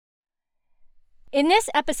In this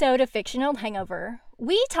episode of Fictional Hangover,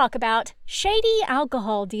 we talk about shady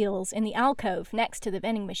alcohol deals in the alcove next to the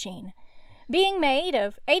vending machine, being made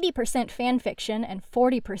of 80% fan fiction and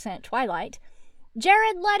 40% Twilight,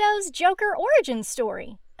 Jared Leto's Joker origin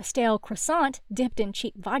story, a stale croissant dipped in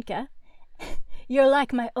cheap vodka, you're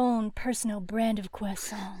like my own personal brand of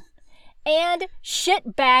croissant, and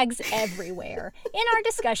shit bags everywhere in our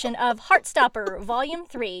discussion of Heartstopper Volume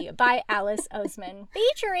 3 by Alice Oseman,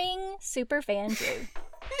 featuring Superfan Drew.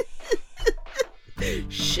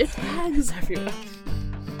 Shit bags everywhere.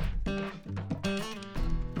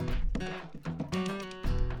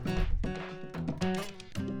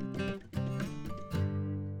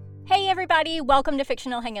 Hey everybody, welcome to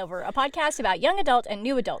Fictional Hangover, a podcast about young adult and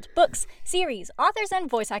new adult books, series, authors, and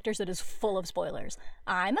voice actors that is full of spoilers.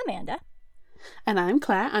 I'm Amanda. And I'm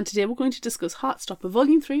Claire, and today we're going to discuss Heartstopper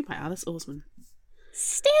Volume 3 by Alice Oseman.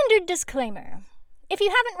 Standard disclaimer. If you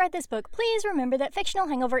haven't read this book, please remember that Fictional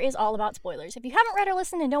Hangover is all about spoilers. If you haven't read or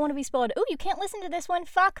listened and don't want to be spoiled, ooh, you can't listen to this one,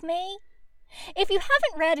 fuck me. If you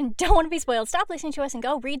haven't read and don't want to be spoiled, stop listening to us and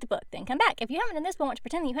go read the book. Then come back. If you haven't done this but want to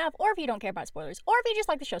pretend that you have, or if you don't care about spoilers, or if you just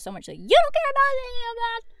like the show so much that you don't care about any of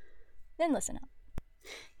that, then listen up.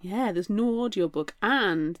 Yeah, there's no audiobook,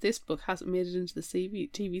 and this book hasn't made it into the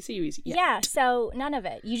TV series yet. Yeah, so none of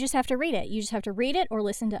it. You just have to read it. You just have to read it or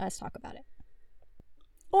listen to us talk about it.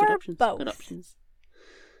 Or Good options. both. Good options.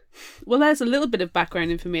 Well, there's a little bit of background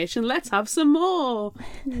information. Let's have some more.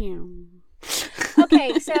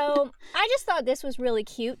 Okay, so I just thought this was really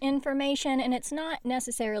cute information, and it's not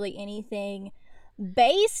necessarily anything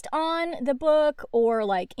based on the book or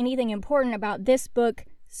like anything important about this book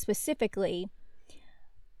specifically.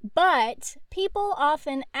 But people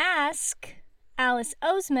often ask Alice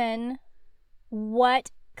Oseman what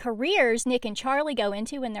careers Nick and Charlie go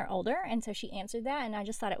into when they're older, and so she answered that, and I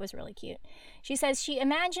just thought it was really cute. She says she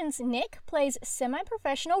imagines Nick plays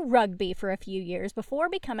semi-professional rugby for a few years before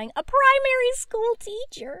becoming a primary school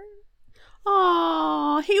teacher.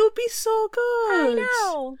 Aw, he would be so good. I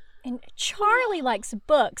know. And Charlie likes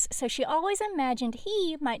books, so she always imagined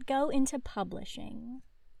he might go into publishing.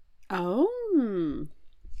 Oh.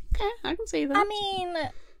 Okay, I can see that. I mean,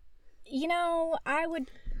 you know, I would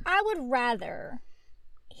rather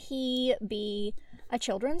he be a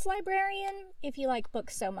children's librarian if you like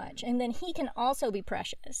books so much, and then he can also be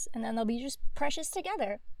Precious, and then they'll be just precious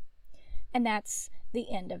together, and that's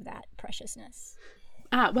the end of that preciousness.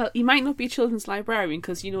 Well, he might not be a children's librarian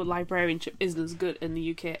because, you know, librarianship isn't as good in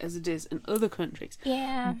the UK as it is in other countries.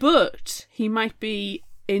 Yeah. But he might be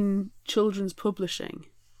in children's publishing.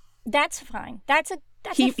 That's fine. That's a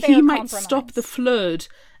fair He might compromise. stop the flood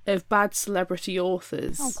of bad celebrity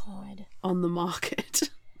authors on the market.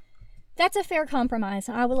 That's a fair compromise.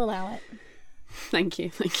 I will allow it. Thank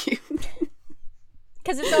you.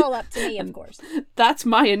 Because it's all up to me, of course. That's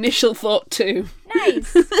my initial thought too.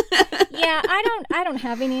 Nice. Yeah, I don't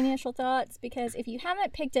have any initial thoughts because if you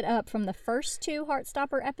haven't picked it up from the first two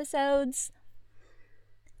Heartstopper episodes,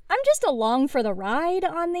 I'm just along for the ride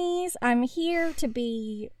on these. I'm here to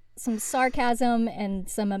be some sarcasm and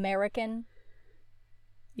some American.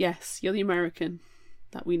 Yes, you're the American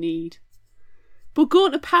that we need. We're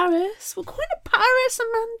going to Paris. We're going to Paris,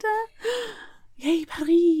 Amanda. Yay,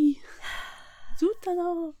 Paris. Zut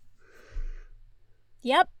alors.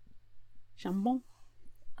 Yep. Jambon.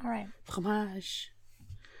 All right. Fromage.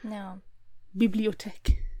 No.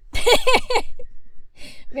 Bibliothèque.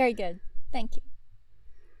 Very good. Thank you.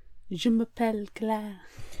 Je m'appelle Claire.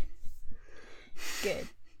 Good.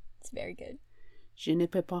 It's very good. Je ne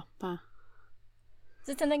peux pas. Is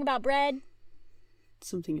it something about bread?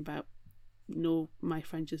 Something about no, my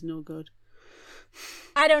French is no good.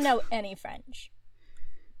 I don't know any French.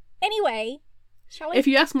 Anyway, shall we? If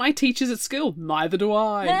you ask my teachers at school, neither do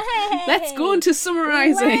I. Hey, let's go into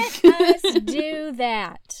summarising. Let us do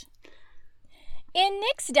that. In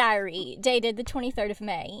Nick's diary, dated the 23rd of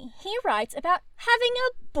May, he writes about having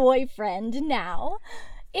a boyfriend now.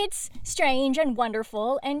 It's strange and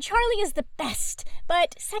wonderful, and Charlie is the best,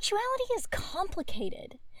 but sexuality is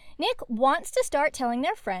complicated. Nick wants to start telling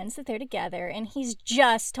their friends that they're together, and he's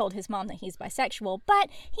just told his mom that he's bisexual, but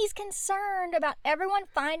he's concerned about everyone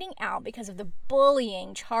finding out because of the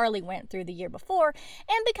bullying Charlie went through the year before,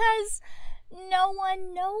 and because no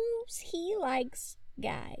one knows he likes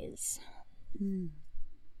guys. I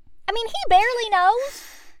mean, he barely knows.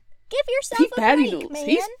 Give yourself a break, man.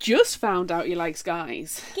 He's just found out he likes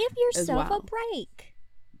guys. Give yourself well. a break.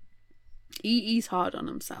 He's hard on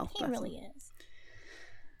himself. He really is.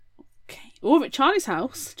 Okay. Over at Charlie's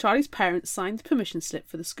house, Charlie's parents signed the permission slip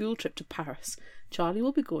for the school trip to Paris. Charlie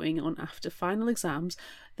will be going on after final exams.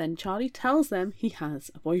 Then Charlie tells them he has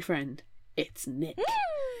a boyfriend. It's Nick.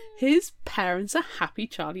 His parents are happy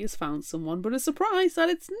Charlie has found someone, but are surprised that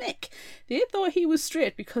it's Nick. They thought he was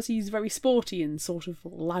straight because he's very sporty and sort of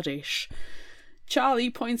laddish. Charlie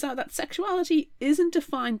points out that sexuality isn't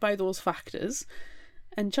defined by those factors,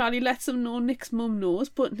 and Charlie lets them know Nick's mum knows,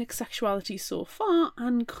 but Nick's sexuality so far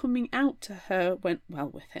and coming out to her went well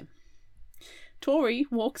with him. Tori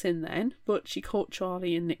walks in then, but she caught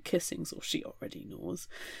Charlie and Nick kissing, so she already knows.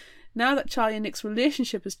 Now that Charlie and Nick's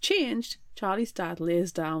relationship has changed, Charlie's dad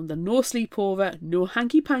lays down the no sleepover, no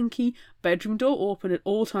hanky-panky, bedroom door open at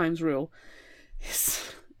all times rule.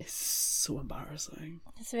 It's so embarrassing.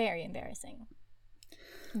 It's very embarrassing.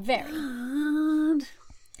 Very. And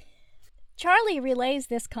Charlie relays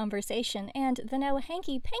this conversation and the no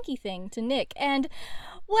hanky-panky thing to Nick, and,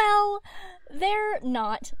 well, they're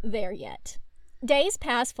not there yet. Days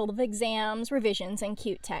pass full of exams, revisions, and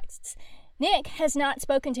cute texts. Nick has not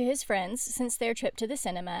spoken to his friends since their trip to the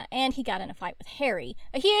cinema, and he got in a fight with Harry,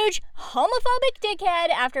 a huge homophobic dickhead,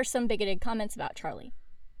 after some bigoted comments about Charlie.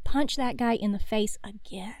 Punch that guy in the face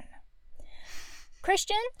again.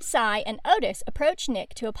 Christian, Cy, and Otis approach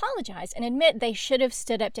Nick to apologize and admit they should have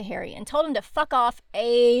stood up to Harry and told him to fuck off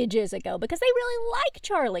ages ago because they really like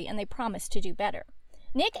Charlie and they promised to do better.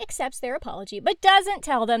 Nick accepts their apology, but doesn't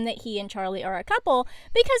tell them that he and Charlie are a couple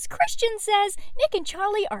because Christian says Nick and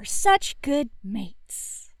Charlie are such good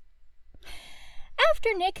mates. After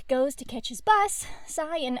Nick goes to catch his bus,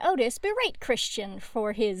 Cy and Otis berate Christian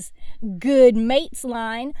for his good mates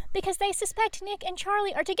line because they suspect Nick and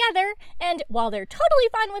Charlie are together, and while they're totally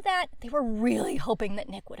fine with that, they were really hoping that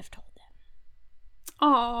Nick would have told them.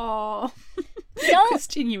 Aww.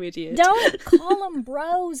 Christian, you idiot. Don't call them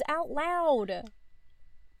bros out loud.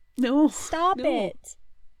 No. Stop it.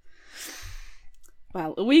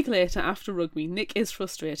 Well, a week later, after rugby, Nick is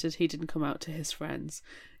frustrated he didn't come out to his friends.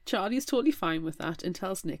 Charlie is totally fine with that and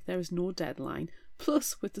tells Nick there is no deadline.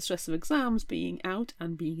 Plus, with the stress of exams, being out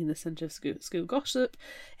and being in the centre of school gossip,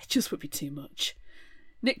 it just would be too much.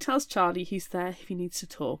 Nick tells Charlie he's there if he needs to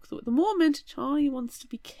talk, though at the moment Charlie wants to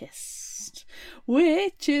be kissed.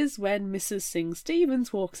 Which is when Mrs.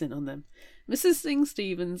 Singh-Stevens walks in on them. Mrs.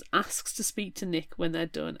 Singh-Stevens asks to speak to Nick when they're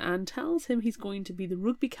done and tells him he's going to be the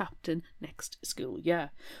rugby captain next school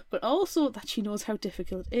year, but also that she knows how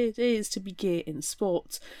difficult it is to be gay in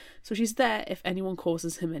sports, so she's there if anyone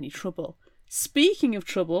causes him any trouble. Speaking of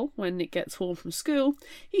trouble, when Nick gets home from school,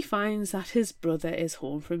 he finds that his brother is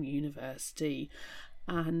home from university.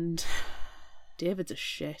 And David's a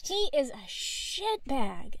shit. He is a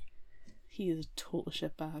shitbag. He is a total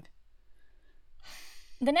shitbag.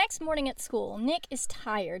 The next morning at school, Nick is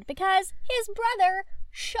tired because his brother,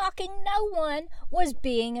 shocking no one, was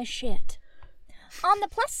being a shit. On the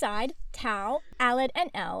plus side, Tao, Aled,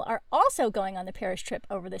 and Elle are also going on the parish trip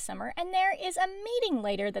over the summer, and there is a meeting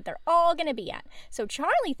later that they're all going to be at. So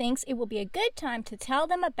Charlie thinks it will be a good time to tell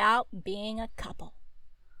them about being a couple.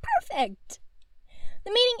 Perfect!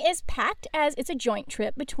 The meeting is packed as it's a joint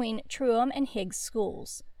trip between Truham and Higgs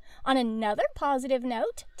schools. On another positive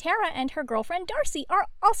note, Tara and her girlfriend Darcy are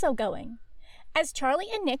also going. As Charlie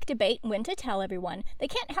and Nick debate when to tell everyone, they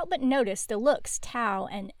can't help but notice the looks Tao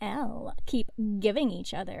and Elle keep giving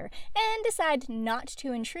each other and decide not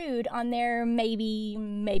to intrude on their maybe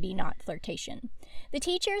not flirtation. The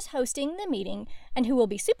teachers hosting the meeting and who will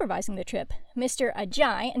be supervising the trip, Mr.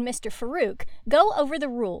 Ajay and Mr. Farouk, go over the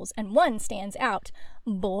rules, and one stands out.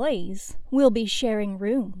 Boys will be sharing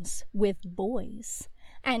rooms with boys,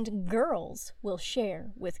 and girls will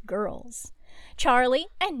share with girls. Charlie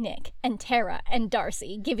and Nick and Tara and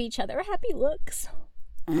Darcy give each other happy looks.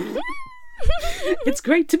 It's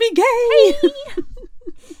great to be gay! Hey!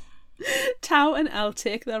 Tao and Elle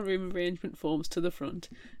take their room arrangement forms to the front.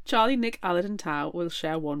 Charlie, Nick, Aled and Tao will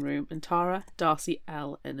share one room, and Tara, Darcy,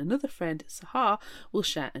 Elle and another friend, Sahar, will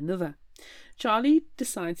share another. Charlie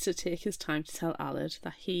decides to take his time to tell Aled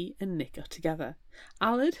that he and Nick are together.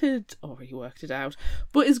 Aled had already worked it out,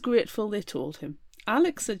 but is grateful they told him.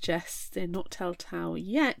 Alex suggests they not tell Tao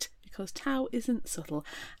yet because Tao isn't subtle,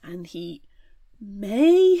 and he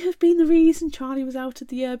may have been the reason Charlie was outed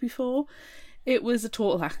the year before. It was a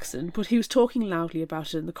total accident, but he was talking loudly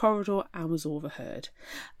about it in the corridor and was overheard.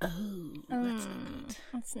 Oh, that's not good.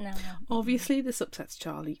 That's no. Obviously, this upsets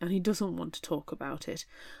Charlie, and he doesn't want to talk about it.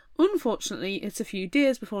 Unfortunately, it's a few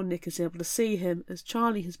days before Nick is able to see him, as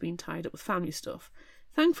Charlie has been tied up with family stuff.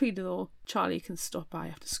 Thankfully, though, Charlie can stop by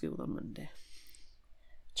after school on Monday.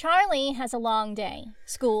 Charlie has a long day.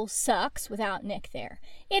 School sucks without Nick there.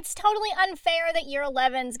 It's totally unfair that year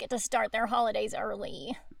 11s get to start their holidays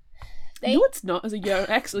early. No, it's not. As a year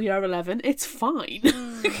 11, it's fine.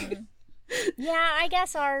 Yeah, I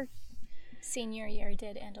guess our Senior year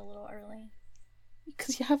did end a little early.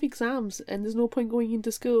 Because you have exams and there's no point going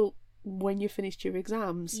into school when you finished your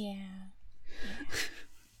exams. Yeah.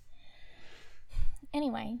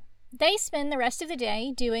 Anyway, they spend the rest of the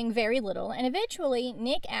day doing very little, and eventually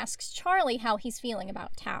Nick asks Charlie how he's feeling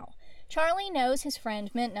about Tao. Charlie knows his friend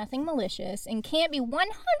meant nothing malicious and can't be 100%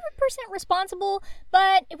 responsible,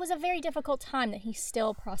 but it was a very difficult time that he's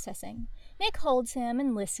still processing. Nick holds him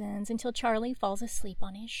and listens until Charlie falls asleep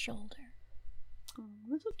on his shoulder. Oh,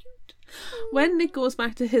 that's so cute. When Nick goes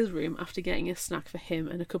back to his room after getting a snack for him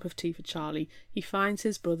and a cup of tea for Charlie, he finds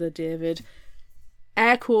his brother David,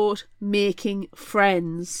 air quote, making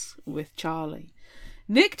friends with Charlie.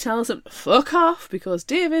 Nick tells him to fuck off because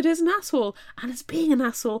David is an asshole and is being an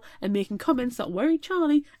asshole and making comments that worry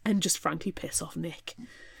Charlie and just frankly piss off Nick.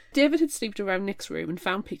 David had snooped around Nick's room and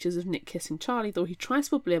found pictures of Nick kissing Charlie, though he tries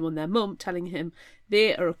to put blame on their mum, telling him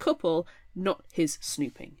they are a couple, not his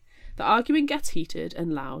snooping. The argument gets heated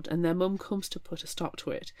and loud, and their mum comes to put a stop to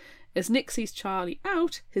it. As Nick sees Charlie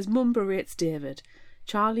out, his mum berates David.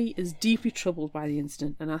 Charlie is deeply troubled by the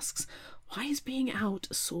incident and asks, why is being out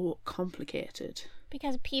so complicated?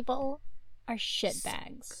 Because people are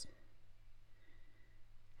shitbags.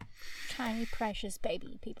 Tiny, precious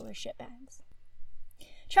baby people are shitbags.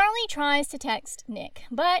 Charlie tries to text Nick,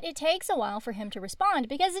 but it takes a while for him to respond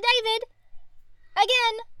because David,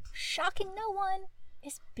 again, shocking no one,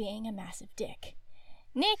 is being a massive dick.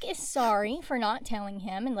 Nick is sorry for not telling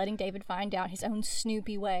him and letting David find out his own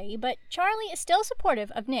snoopy way, but Charlie is still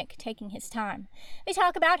supportive of Nick taking his time. They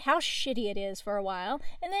talk about how shitty it is for a while,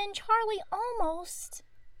 and then Charlie almost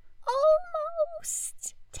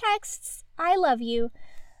texts, I love you,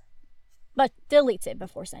 but deletes it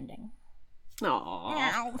before sending.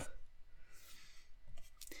 Aww.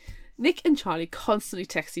 Nick and Charlie constantly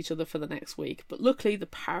text each other for the next week, but luckily the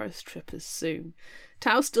Paris trip is soon.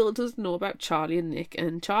 Tao still doesn't know about Charlie and Nick,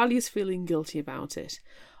 and Charlie is feeling guilty about it.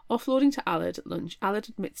 Offloading to Aled at lunch, Aled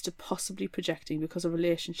admits to possibly projecting because a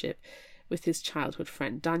relationship with his childhood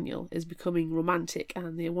friend Daniel is becoming romantic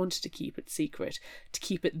and they wanted to keep it secret, to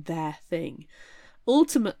keep it their thing.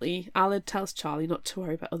 Ultimately, Aled tells Charlie not to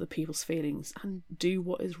worry about other people's feelings and do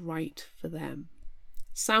what is right for them.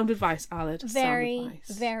 Sound advice, Aled. Very,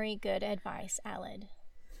 very good advice, Aled.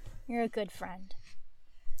 You're a good friend.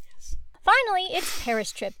 Yes. Finally, it's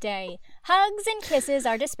Paris trip day. Hugs and kisses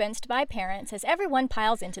are dispensed by parents as everyone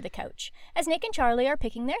piles into the coach. As Nick and Charlie are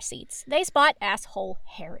picking their seats, they spot asshole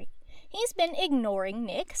Harry. He's been ignoring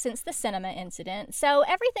Nick since the cinema incident, so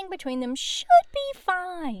everything between them should be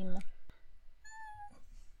fine.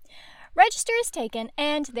 Register is taken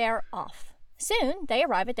and they're off. Soon, they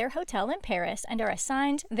arrive at their hotel in Paris and are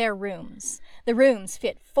assigned their rooms. The rooms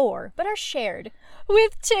fit 4, but are shared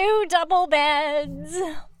with 2 double beds.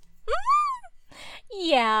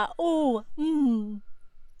 Yeah, oh,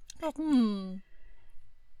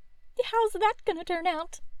 How's that gonna turn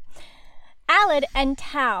out? Aled and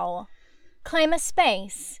Tao claim a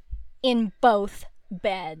space in both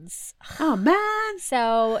beds. Oh, man.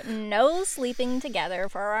 So, no sleeping together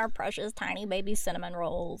for our precious tiny baby cinnamon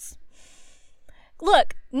rolls.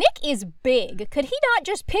 Look, Nick is big. Could he not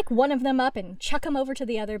just pick one of them up and chuck him over to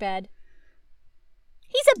the other bed?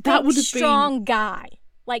 He's a big, strong guy.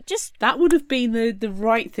 Like, just... That would have been the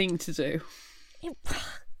right thing to do.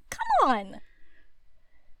 Come on.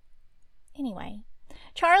 Anyway,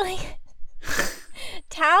 Charlie...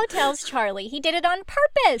 Tao tells Charlie he did it on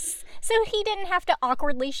purpose, so he didn't have to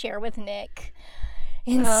awkwardly share with Nick.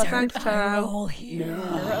 Thanks, Tao.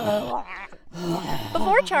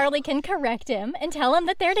 Before Charlie can correct him and tell him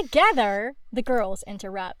that they're together, the girls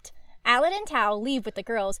interrupt. Aled and Tao leave with the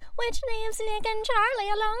girls, which leaves Nick and Charlie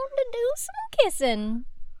alone to do some kissing.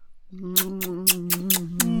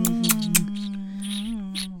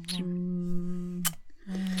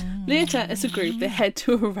 Later, as a group, they head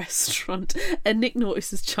to a restaurant and Nick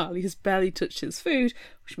notices Charlie has barely touched his food,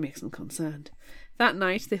 which makes him concerned. That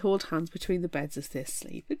night, they hold hands between the beds as they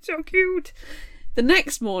sleep. It's so cute. The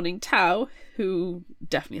next morning, Tao, who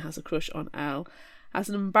definitely has a crush on Elle, has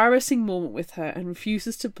an embarrassing moment with her and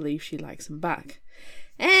refuses to believe she likes him back.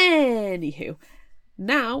 Anywho,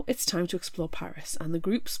 now it's time to explore Paris, and the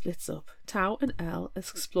group splits up. Tao and Elle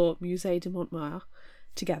explore Musée de Montmartre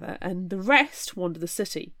together, and the rest wander the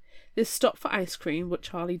city. They stop for ice cream, but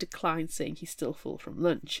Charlie declines, saying he's still full from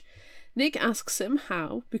lunch. Nick asks him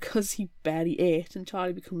how, because he barely ate, and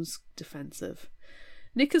Charlie becomes defensive.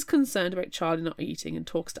 Nick is concerned about Charlie not eating and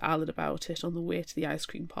talks to Aled about it on the way to the ice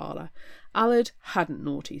cream parlour. Aled hadn't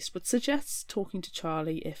noticed, but suggests talking to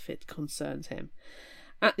Charlie if it concerns him.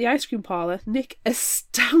 At the ice cream parlour, Nick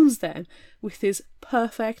astounds them with his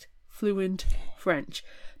perfect, fluent French.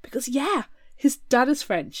 Because, yeah, his dad is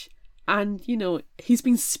French. And, you know, he's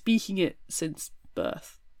been speaking it since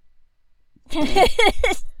birth.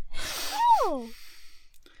 Oh.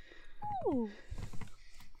 Ooh.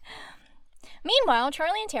 Meanwhile,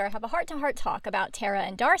 Charlie and Tara have a heart-to-heart talk about Tara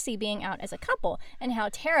and Darcy being out as a couple and how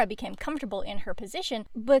Tara became comfortable in her position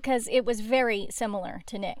because it was very similar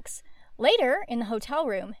to Nick's. Later, in the hotel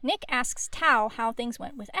room, Nick asks Tao how things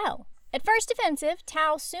went with Elle. At first defensive,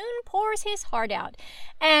 Tao soon pours his heart out,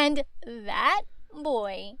 and that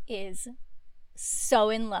boy is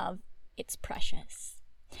so in love, it's precious.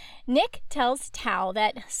 Nick tells Tao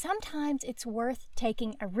that sometimes it's worth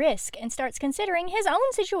taking a risk and starts considering his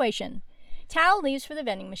own situation. Tao leaves for the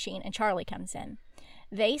vending machine and Charlie comes in.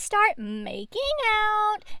 They start making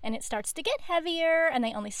out and it starts to get heavier and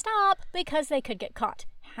they only stop because they could get caught.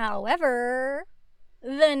 However,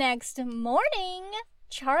 the next morning,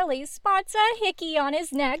 Charlie spots a hickey on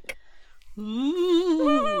his neck.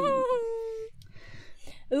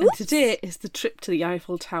 And today is the trip to the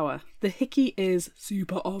Eiffel Tower. The hickey is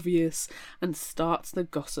super obvious and starts the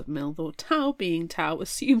gossip mill, though Tao, being Tao,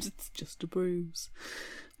 assumes it's just a bruise.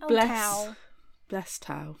 Oh, Bless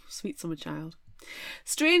Tao, sweet summer child.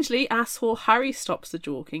 Strangely, asshole Harry stops the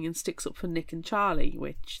joking and sticks up for Nick and Charlie,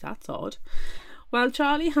 which, that's odd. While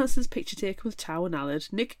Charlie has his picture taken with Tao and Allard,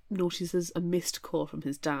 Nick notices a missed call from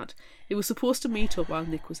his dad. They were supposed to meet up while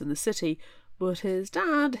Nick was in the city, but his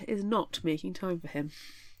dad is not making time for him.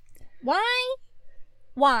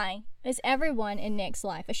 Why is everyone in Nick's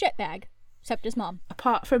life a shitbag, except his mom?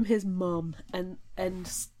 Apart from his mum and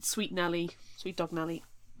sweet Nelly, sweet dog Nelly.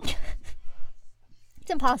 It's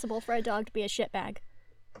impossible for a dog to be a shitbag.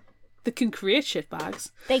 They can create shit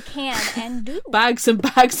bags. They can and do. Bags and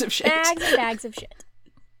bags of shit. Bags and bags of shit.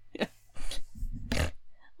 Yeah.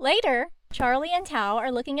 Later, Charlie and Tao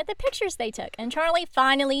are looking at the pictures they took, and Charlie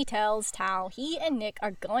finally tells Tao he and Nick are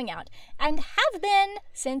going out, and have been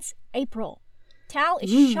since April. Tao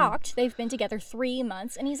is shocked they've been together 3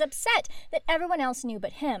 months, and he's upset that everyone else knew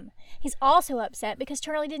but him. He's also upset because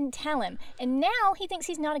Charlie didn't tell him, and now he thinks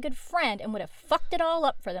he's not a good friend and would have fucked it all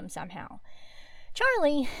up for them somehow.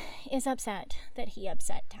 Charlie is upset that he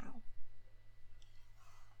upset Tao.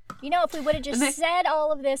 You know, if we would have just said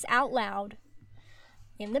all of this out loud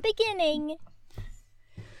in the beginning,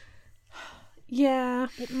 yeah,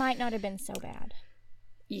 it might not have been so bad.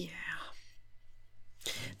 Yeah.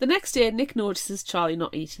 The next day, Nick notices Charlie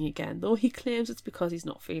not eating again, though he claims it's because he's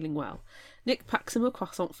not feeling well. Nick packs him a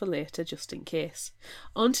croissant for later, just in case.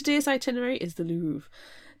 On today's itinerary is the Louvre.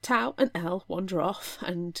 Tao and Elle wander off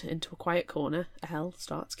and into a quiet corner. Elle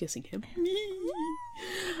starts kissing him.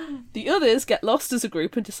 The others get lost as a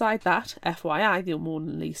group and decide that, FYI, the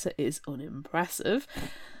Mona Lisa is unimpressive.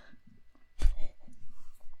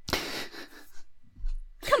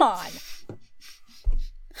 Come on!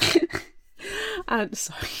 And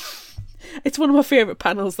sorry, it's one of my favourite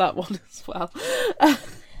panels, that one as well.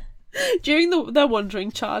 During their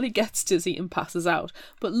wandering, Charlie gets dizzy and passes out,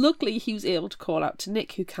 but luckily he was able to call out to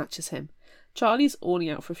Nick, who catches him. Charlie's only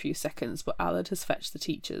out for a few seconds, but Allard has fetched the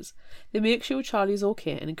teachers. They make sure Charlie's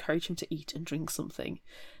okay and encourage him to eat and drink something.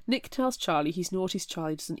 Nick tells Charlie he's noticed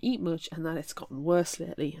Charlie doesn't eat much and that it's gotten worse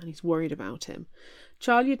lately, and he's worried about him.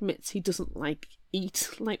 Charlie admits he doesn't eat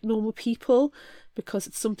like normal people because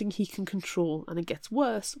it's something he can control, and it gets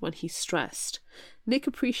worse when he's stressed. Nick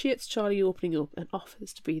appreciates Charlie opening up and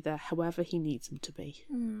offers to be there however he needs him to be.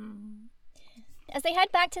 As they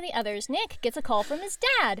head back to the others, Nick gets a call from his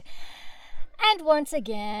dad. And once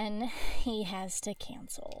again, he has to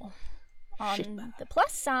cancel. On the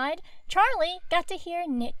plus side, Charlie got to hear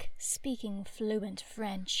Nick speaking fluent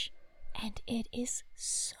French. And it is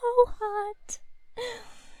so hot.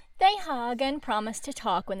 They hug and promise to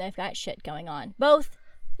talk when they've got shit going on. Both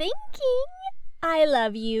thinking, I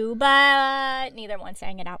love you, but neither one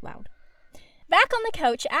saying it out loud. Back on the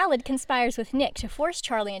coach, Allard conspires with Nick to force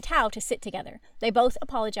Charlie and Tao to sit together. They both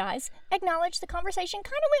apologize, acknowledge the conversation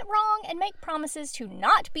kind of went wrong, and make promises to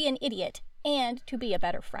not be an idiot and to be a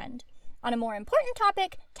better friend. On a more important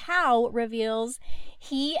topic, Tao reveals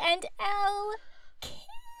he and Elle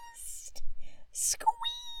kissed. Squee!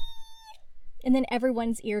 And then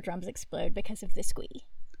everyone's eardrums explode because of the squee.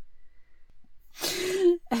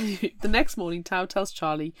 The next morning, Tao tells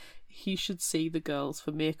Charlie he should see the girls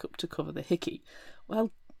for makeup to cover the hickey.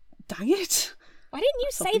 Well, dang it. Why didn't you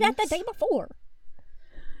say that the day before?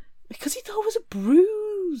 Because he thought it was a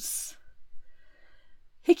bruise.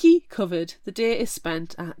 Hickey covered, the day is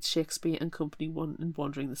spent at Shakespeare and Company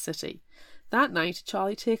wandering the city. That night,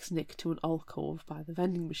 Charlie takes Nick to an alcove by the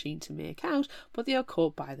vending machine to make out, but they are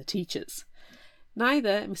caught by the teachers.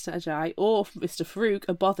 Neither Mr. Ajay or Mr. Farouk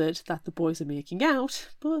are bothered that the boys are making out,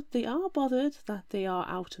 but they are bothered that they are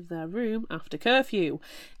out of their room after curfew.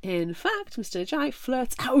 In fact, Mr. Ajay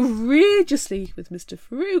flirts outrageously with Mr.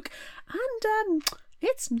 Farouk, and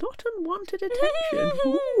it's not unwanted attention.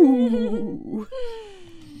 Ooh.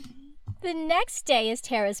 The next day is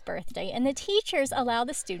Tara's birthday, and the teachers allow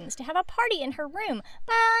the students to have a party in her room,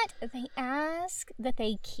 but they ask that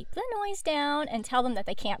they keep the noise down and tell them that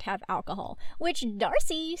they can't have alcohol, which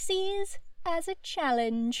Darcy sees as a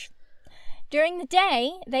challenge. During the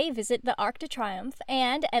day, they visit the Arc de Triomphe,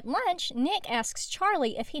 and at lunch, Nick asks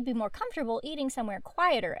Charlie if he'd be more comfortable eating somewhere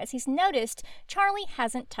quieter, as he's noticed Charlie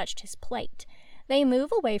hasn't touched his plate. They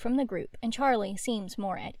move away from the group, and Charlie seems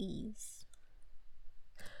more at ease.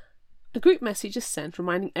 A group message is sent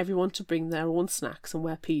reminding everyone to bring their own snacks and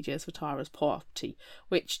wear PJs for Tara's party,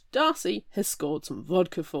 which Darcy has scored some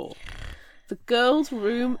vodka for. The girls'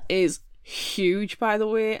 room is huge, by the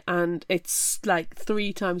way, and it's like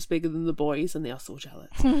 3 times bigger than the boys, and they are so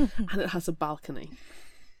jealous. And it has a balcony.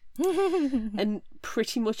 And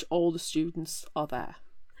pretty much all the students are there.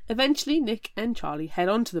 Eventually, Nick and Charlie head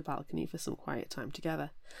onto the balcony for some quiet time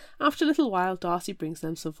together. After a little while, Darcy brings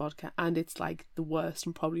them some vodka, and it's like the worst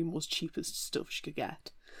and probably most cheapest stuff she could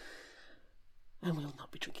get. And we'll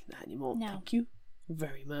not be drinking that anymore. No. Thank you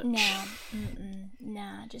very much. No.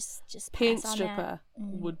 Nah, just Paint pass on stripper that.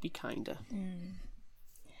 would be kinder.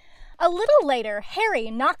 A little later, Harry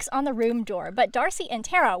knocks on the room door, but Darcy and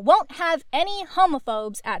Tara won't have any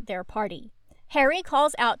homophobes at their party. Harry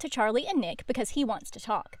calls out to Charlie and Nick because he wants to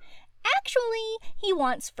talk. Actually, he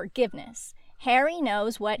wants forgiveness. Harry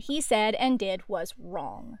knows what he said and did was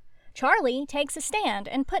wrong. Charlie takes a stand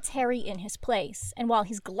and puts Harry in his place, and while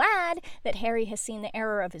he's glad that Harry has seen the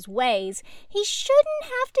error of his ways, he shouldn't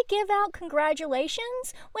have to give out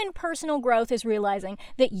congratulations when personal growth is realizing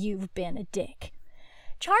that you've been a dick.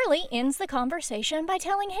 Charlie ends the conversation by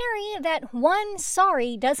telling Harry that one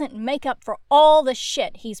sorry doesn't make up for all the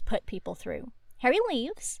shit he's put people through. Harry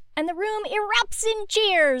leaves, and the room erupts in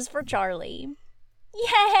cheers for Charlie.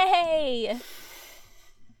 Yay!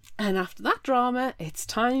 And after that drama, it's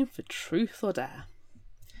time for Truth or Dare.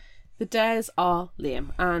 The dares are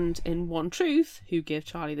lame, and in One Truth, who gave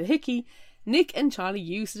Charlie the hickey, Nick and Charlie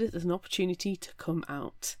used it as an opportunity to come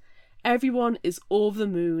out. Everyone is over the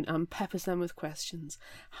moon and peppers them with questions.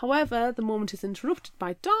 However, the moment is interrupted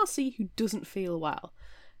by Darcy, who doesn't feel well.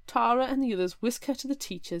 Tara and the others whisk her to the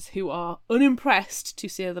teachers, who are unimpressed, to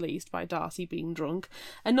say the least, by Darcy being drunk,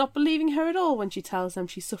 and not believing her at all when she tells them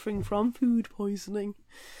she's suffering from food poisoning.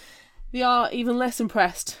 They are even less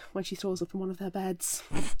impressed when she throws up in one of their beds.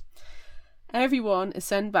 Everyone is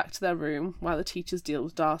sent back to their room while the teachers deal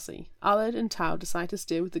with Darcy. Allard and Tao decide to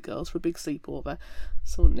stay with the girls for a big sleepover,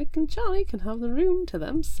 so Nick and Charlie can have the room to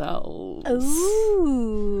themselves.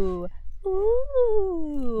 Ooh.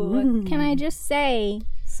 Can I just say,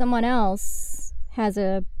 someone else has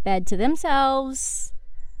a bed to themselves?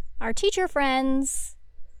 Our teacher friends.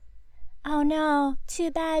 Oh no,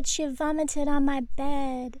 too bad she vomited on my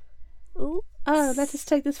bed. Oops. Oh, let us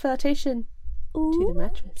take this flirtation to the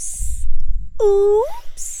mattress.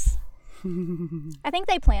 Oops. I think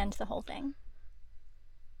they planned the whole thing.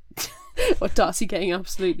 What, Darcy getting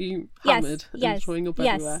absolutely hammered and throwing up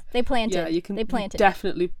everywhere? Yes, they planned it. Yeah, you can. They planned it.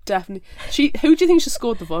 Definitely. Who do you think she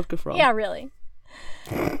scored the vodka from? Yeah, really.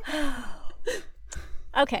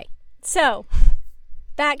 Okay, so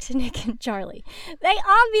back to Nick and Charlie. They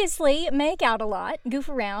obviously make out a lot, goof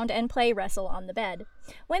around, and play wrestle on the bed.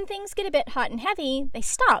 When things get a bit hot and heavy, they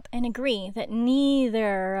stop and agree that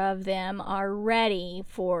neither of them are ready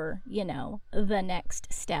for, the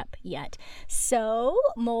next step yet. So,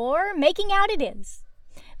 more making out it is.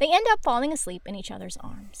 They end up falling asleep in each other's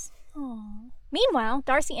arms. Aww. Meanwhile,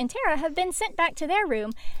 Darcy and Tara have been sent back to their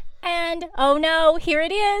room, and, oh no, here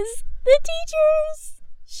it is! The teachers!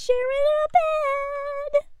 Sharing a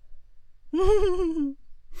bed!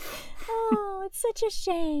 Oh, it's such a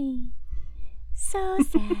shame. So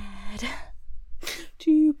sad.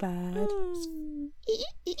 Too bad.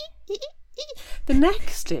 The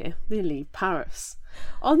next day, they leave Paris.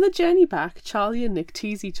 On the journey back, Charlie and Nick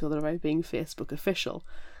tease each other about being Facebook official.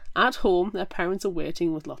 At home, their parents are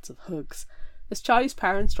waiting with lots of hugs. As Charlie's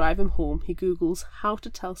parents drive him home, he Googles how to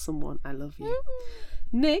tell someone I love you.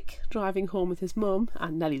 Nick, driving home with his mum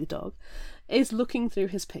and Nellie the dog, is looking through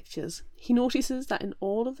his pictures. He notices that in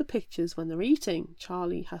all of the pictures when they're eating,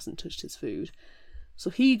 Charlie hasn't touched his food. So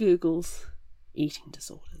he Googles eating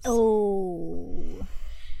disorders. Oh.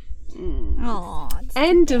 Aww,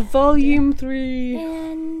 end of volume 3.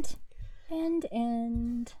 End.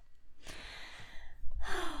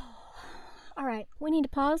 All right, we need to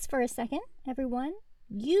pause for a second, everyone.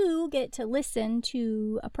 You get to listen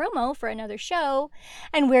to a promo for another show,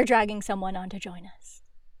 and we're dragging someone on to join us.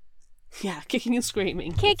 Yeah, kicking and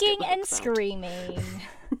screaming. Kicking and screaming.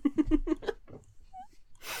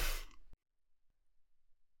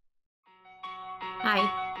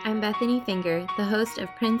 Hi, I'm Bethany Finger, the host of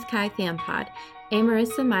Prince Kai Fan Pod, a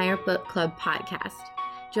Marissa Meyer book club podcast.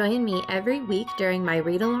 Join me every week during my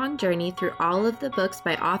read-along journey through all of the books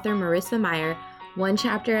by author Marissa Meyer, one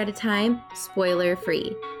chapter at a time,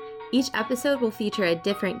 spoiler-free. Each episode will feature a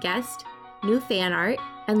different guest, new fan art,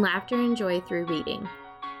 and laughter and joy through reading.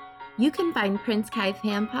 You can find Prince Kai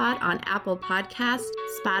Fan Pod on Apple Podcasts,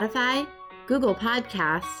 Spotify, Google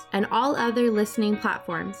Podcasts, and all other listening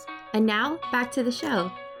platforms. And now, back to the show.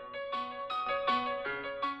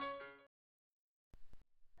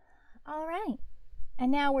 All right. And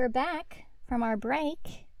now we're back from our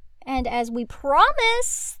break. And as we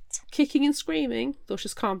promised, Kicking and screaming. Let's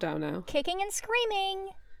just calm down now. kicking and screaming,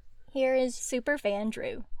 here is Superfan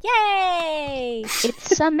Drew. Yay!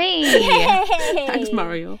 It's me. Yay! Thanks,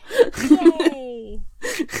 Mario. Yay!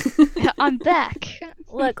 I'm back.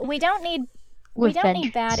 Look, we don't need With bad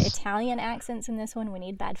vengeance. Italian accents in this one. We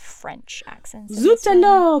need bad French accents. in this one.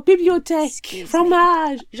 Zutalo, bibliothèque, Excuse me.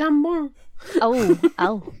 fromage, jambon.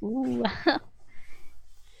 Ooh.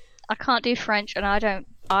 I can't do French, and I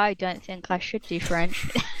don't think I should do French.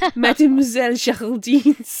 Mademoiselle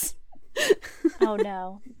Geraldines. Oh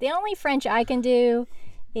no. The only French I can do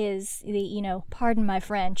is the, pardon my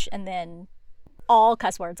French, and then all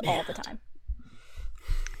cuss words all the time.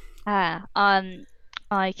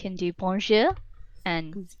 I can do bonjour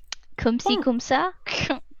and comme ci Bon. comme ça.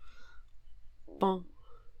 Bon.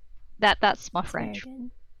 That's my Very French.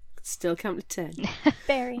 good. Still count to 10.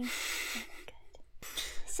 Very good.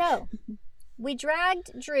 So, we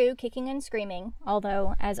dragged Drew kicking and screaming,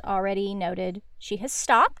 although, as already noted, she has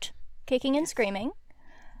stopped kicking and screaming.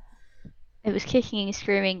 It was kicking and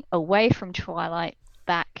screaming away from Twilight,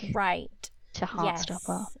 back Right. to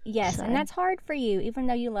Heartstopper. Yes, So- and that's hard for you, even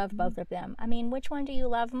though you love both of them. I mean, which one do you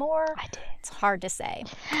love more? I do. It's hard to say.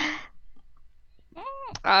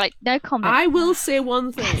 Alright, no comment. I will say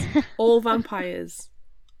one thing. All vampires.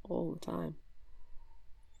 All the time.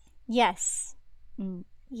 Yes. Mm.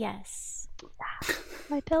 Yes.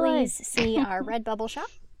 My pillow. Please see our Redbubble shop,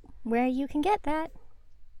 where you can get that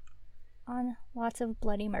on lots of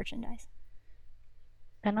bloody merchandise.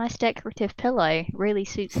 A nice decorative pillow really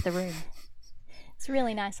suits the room. It's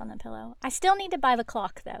really nice on the pillow. I still need to buy the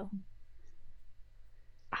clock, though.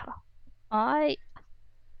 I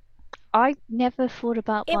never thought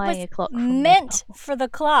about It buying was a clock. From meant Redbubble. for the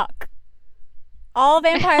clock. All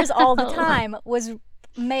Vampires All the Oh. Time was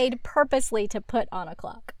made purposely to put on a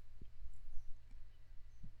clock.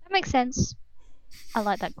 That makes sense. I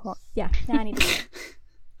like that clock. Yeah, now I need to do it.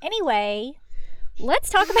 Anyway, let's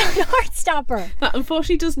talk about Heartstopper. That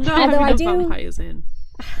unfortunately does not Although have I enough do- vampires in.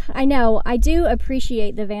 I know, I do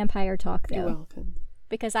appreciate the vampire talk, You're though, welcome.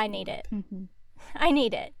 because I need it. Mm-hmm. I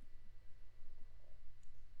need it.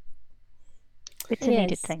 It's a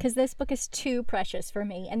needed thing. Because this book is too precious for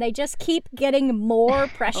me, and they just keep getting more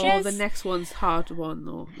precious. Oh, the next one's hard one,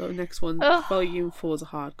 though. The next one, Ugh. volume 4 is a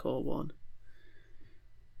hardcore one.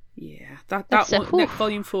 Yeah, that It's a one, next whew.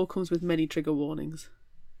 volume 4 comes with many trigger warnings.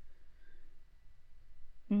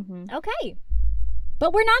 Mm-hmm. Okay.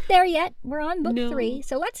 But we're not there yet. We're on book No. 3,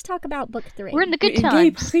 so let's talk about book 3. We're in the good In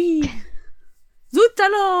gay times. Paris.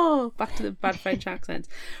 Zutalo! Back to the bad French accent.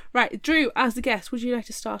 Right, Drew, as the guest, would you like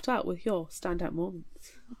to start out with your standout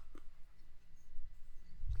moments?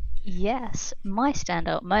 Yes, my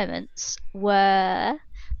standout moments were,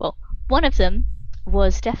 well, one of them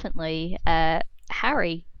was definitely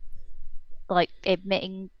Harry,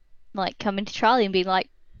 admitting, coming to Charlie and being like,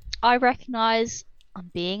 I recognise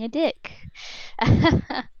I'm being a dick.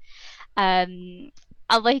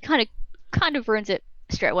 Although he kind of ruins it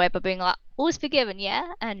straight away by being like, all's forgiven,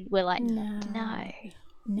 yeah? And we're like, no.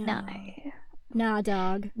 Nah,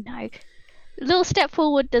 dog. No. A little step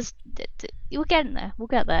forward does. We're getting there. We'll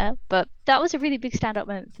get there. But that was a really big stand-up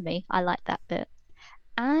moment for me. I liked that bit.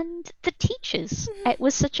 And the teachers. It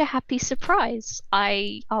was such a happy surprise.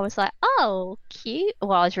 I was like, oh, cute.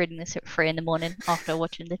 Well, I was reading this at 3 a.m. after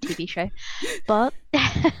watching the TV show. But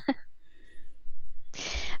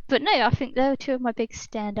but no, I think they were two of my big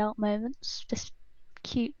standout moments. Just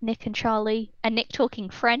cute Nick and Charlie, and Nick talking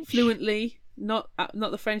French. Fluently, not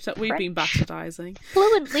the French that we've been French. bastardizing.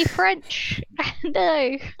 Fluently French.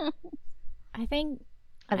 No. I think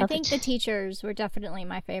I love the it. teachers were definitely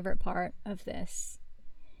my favorite part of this.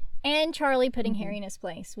 And Charlie putting Harry in his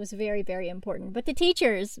place was very, very important. But the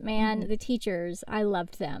teachers, man, the teachers, I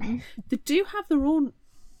loved them. They do have their own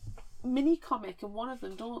mini comic in one of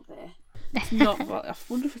them, don't they? It's not. I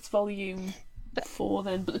wonder if it's volume 4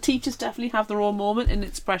 then. But the teachers definitely have their own moment, and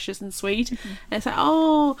it's precious and sweet. And it's like,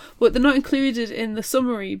 oh, but they're not included in the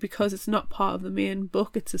summary because it's not part of the main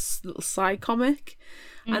book. It's a little side comic,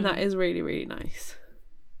 and that is really, really nice.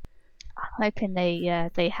 I'm hoping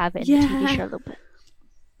they have it in the TV show a little bit.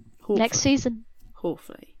 Hopefully. Next season.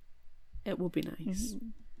 Hopefully. It will be nice.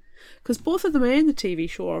 Because both of them are in the TV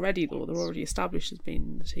show already, though. They're already established as being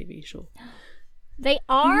in the TV show. They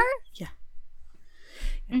are? Yeah.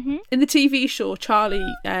 In the TV show,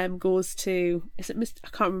 Charlie goes to, is it I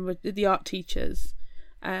can't remember, the art teacher's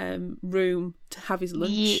room to have his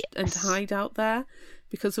lunch and to hide out there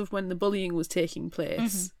because of when the bullying was taking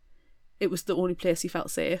place. It was the only place he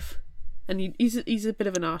felt safe. And he's a bit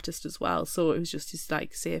of an artist as well, so it was just his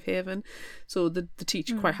like safe haven. So the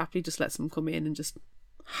teacher quite happily just lets him come in and just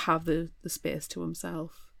have the space to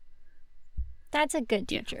himself. That's a good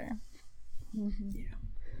teacher.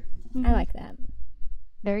 Yeah. I like that.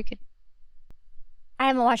 Very good. I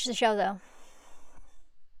haven't watched the show though.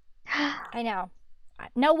 I know.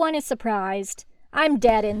 No one is surprised. I'm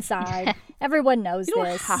dead inside. Everyone knows You don't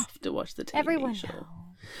this. have to watch the TV Everyone show. knows.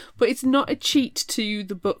 But it's not a cheat to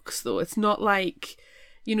the books, though. It's not like,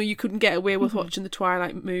 you know, you couldn't get away with watching the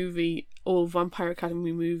Twilight movie or Vampire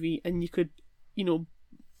Academy movie and you could, you know,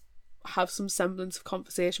 have some semblance of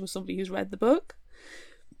conversation with somebody who's read the book.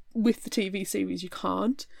 With the TV series, you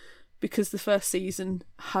can't, because the first season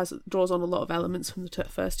draws on a lot of elements from the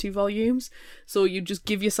first 2 volumes. So you just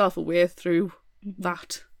give yourself away through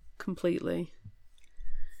that completely.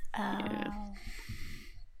 Yeah.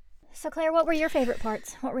 So Claire, what were your favourite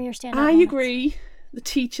parts? What were your standout I moments? agree. The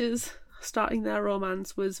teachers starting their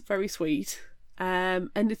romance was very sweet. And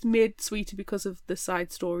it's made sweeter because of the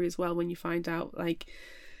side story as well, when you find out like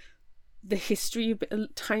the history, a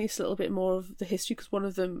tiniest little bit more of the history, because one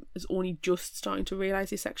of them is only just starting to realise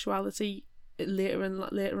his sexuality later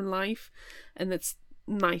in life, and it's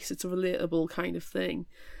nice. It's a relatable kind of thing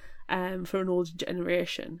for an older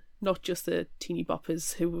generation, not just the teeny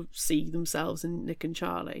boppers who see themselves in Nick and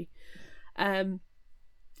Charlie. And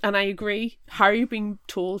I agree, Harry being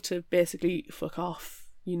told to basically fuck off,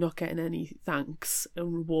 you're not getting any thanks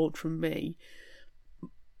and reward from me,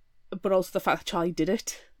 but also the fact that Charlie did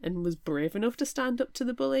it and was brave enough to stand up to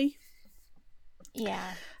the bully.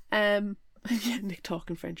 Yeah. Yeah, Nick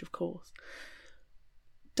talking French, of course.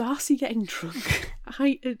 Darcy getting drunk.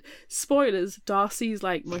 Spoilers, Darcy's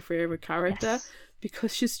like my favourite character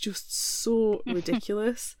because she's just so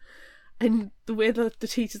ridiculous. And the way that the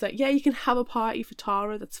teacher's like, yeah, you can have a party for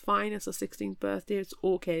Tara, that's fine, it's her 16th birthday, it's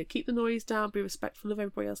okay. Keep the noise down, be respectful of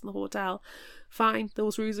everybody else in the hotel. Fine,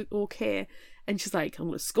 those rules are okay. And she's like, I'm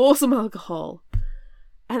going to score some alcohol.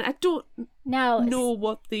 And I don't know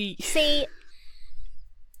what the... See...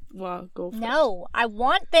 Well, go for it. No, I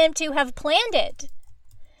want them to have planned it.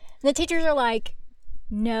 And the teachers are like,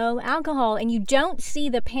 no alcohol. And you don't see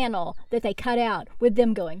the panel that they cut out with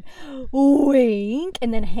them going, wink,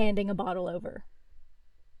 and then handing a bottle over.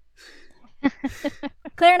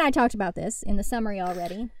 Claire and I talked about this in the summary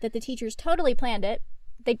already, that the teachers totally planned it.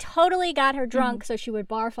 They totally got her drunk so she would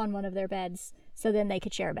barf on one of their beds so then they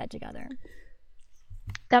could share a bed together.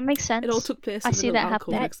 That makes sense. It all took place in the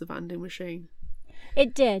alcove next to the vending machine.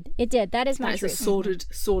 It did. That is my truth. That is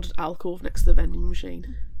a sordid alcove next to the vending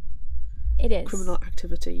machine. It is. Criminal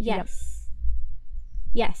activity. Yes.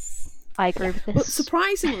 Yep. Yes. I agree with this. But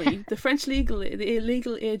surprisingly, the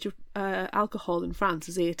illegal age of alcohol in France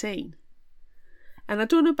is 18. And I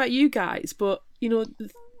don't know about you guys, but, you know,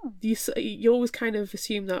 you always kind of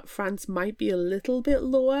assume that France might be a little bit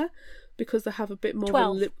lower because they have a bit more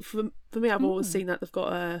 12. For me, I've always seen that they've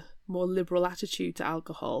got a more liberal attitude to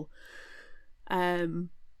alcohol. And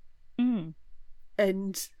you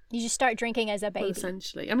just start drinking as a baby. well,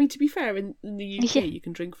 essentially, I mean, to be fair, in the UK you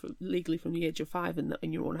can drink legally from the age of 5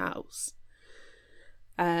 in your own house,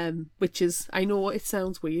 which is, I know it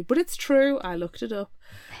sounds weird, but it's true. I looked it up.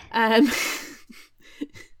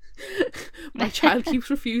 My child keeps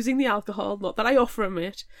refusing the alcohol, not that I offer him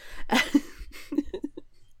it.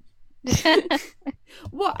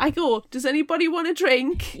 What? I go, does anybody want a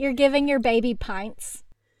drink? You're giving your baby pints.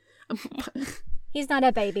 He's not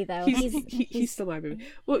a baby though. He's still my baby.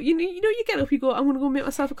 Well, you know, you get up, you go, I'm going to go make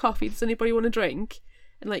myself a coffee. Does anybody want a drink?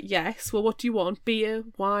 And like, yes. Well, what do you want? Beer,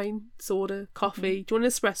 wine, soda, coffee. Do you want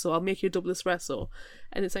an espresso? I'll make you a double espresso.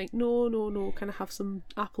 And it's like, no. Can I have some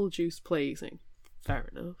apple juice, please? Like, fair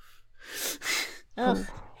enough. Ugh.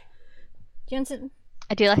 Do you want some?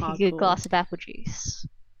 I do like a Hardcore. good glass of apple juice.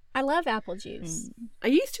 I love apple juice. I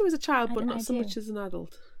used to as a child, but I not so do. much as an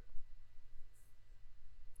adult.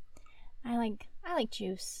 I like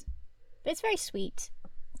juice. But it's very sweet.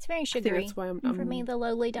 It's very I think sugary. that's why I'm And for me, the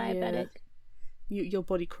lowly diabetic, your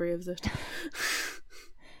body craves it.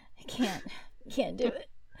 I can't do it.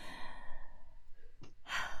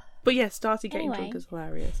 But yes, Darcy getting Anyway. drunk is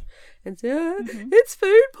hilarious. And it's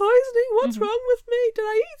food poisoning. What's wrong with me? Did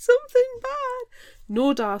I eat something bad?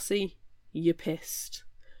 No, Darcy, you're pissed.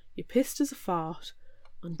 You're pissed as a fart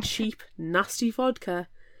on cheap, nasty vodka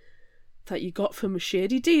that you got from a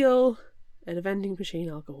shady deal at a vending machine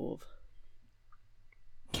alcohol.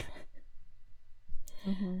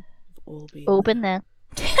 We've All been there.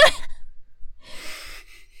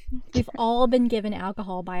 We've all been given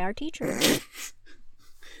alcohol by our teachers.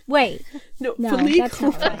 Wait, No, No, for legal that's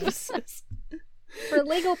not right. purposes. for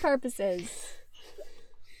legal purposes.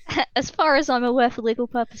 As far as I'm aware, for legal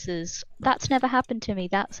purposes, that's never happened to me,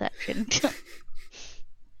 that section.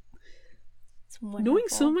 It's wonderful. Knowing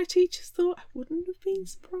some of my teachers, though, I wouldn't have been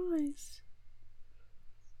surprised.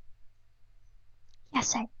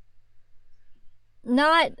 Yes,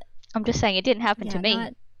 Not I'm just saying it didn't happen to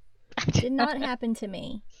me. Did not happen to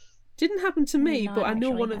me. Didn't happen to me, Not but I know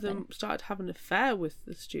actually one of them happen. started having an affair with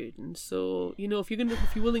the students. So if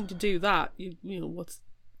you're willing to do that, you know what's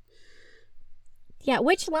Yeah,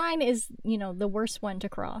 which line is, the worst one to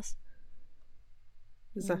cross?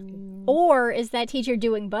 exactly. Or is that teacher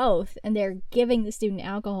doing both and they're giving the student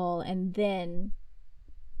alcohol and then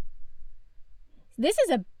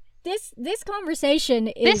this conversation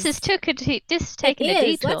is This is taking a it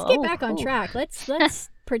is. detour. Let's get Oh, back on cool. track. Let's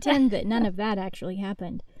pretend that none of that actually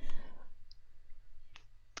happened.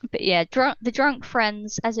 But yeah, the drunk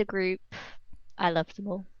friends as a group, I love them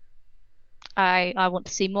all. I want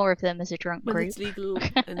to see more of them as a drunk When group. it's legal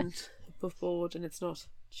and above board and it's not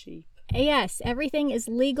cheap. Yes, everything is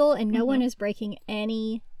legal and no one is breaking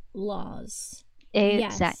any laws.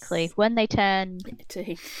 Exactly. Yes. When they turn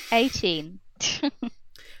 18.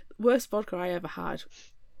 Worst vodka I ever had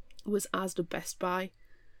was Asda Best Buy,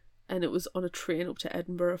 and it was on a train up to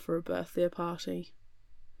Edinburgh for a birthday party.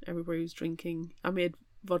 Everybody was drinking. I made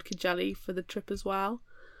vodka jelly for the trip as well.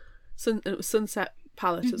 And it was Sunset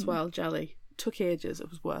Palette as well, jelly. Took ages,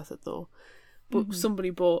 it was worth it though. But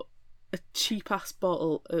somebody bought a cheap ass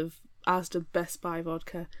bottle of Asda Best Buy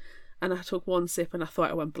vodka, and I took one sip and I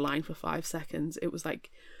thought I went blind for 5 seconds. It was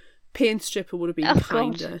like paint stripper would have been Oh, God.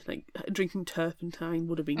 kinder, like drinking turpentine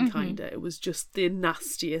would have been kinder. It was just the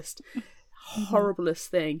nastiest, horriblest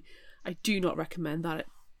thing. I do not recommend that at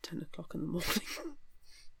 10 o'clock in the morning.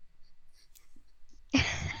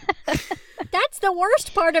 That's the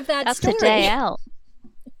worst part of that That's story. a day out.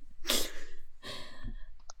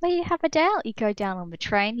 Well, you have a day out. You go down on the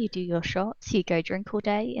train, you do your shots, you go drink all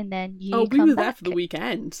day, and then you Oh, we come were there back. for the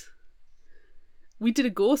weekend. We did a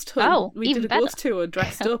ghost hunt. Oh, we even did a better. ghost tour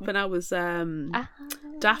dressed up, and I was Ah,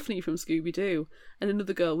 Daphne from Scooby Doo, and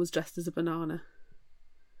another girl was dressed as a banana.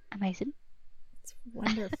 amazing. It's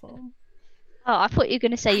wonderful. Oh, I thought you were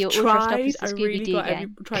going to say you were all dressed up as the I really Scooby-Doo got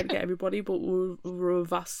gang. tried to get everybody, but we were a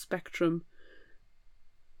vast spectrum.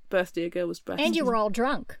 Birthday girl was dressed. And you were all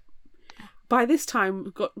drunk. By this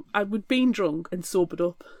time, I'd been drunk and sobered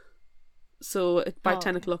up. So by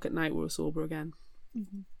 10 o'clock at night, we were sober again.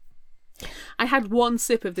 I had one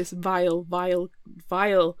sip of this vile,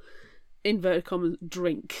 inverted commas,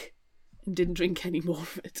 drink, and didn't drink any more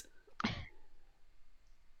of it.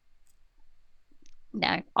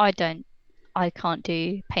 No, I don't. I can't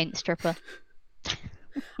do paint stripper.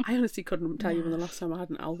 I honestly couldn't tell you when the last time I had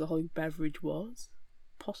an alcoholic beverage was.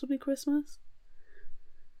 Possibly Christmas?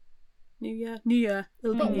 New Year.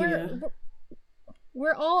 It'll be But New Year.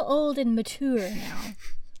 we're all old and mature now.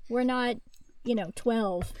 We're not,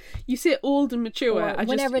 12. You say old and mature. Or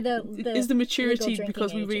whenever the is the maturity legal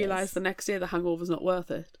because we drinking age realise is. the next day the hangover's not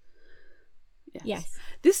worth it? Yes.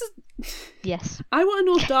 This is. Yes. I want to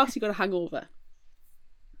know if Darcy got a hangover.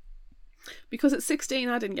 Because at 16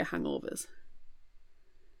 I didn't get hangovers.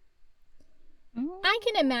 I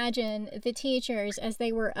can imagine the teachers, as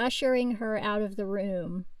they were ushering her out of the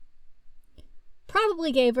room,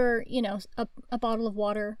 probably gave her, a bottle of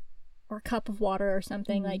water or a cup of water or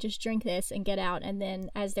something, like just drink this and get out. And then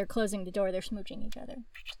as they're closing the door, they're smooching each other.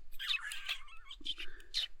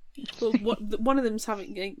 Well, one of them's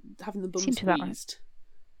having the bum Seems about right. squeezed.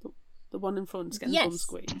 The one in front's getting Yes. the bum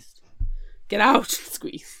squeezed. Get out!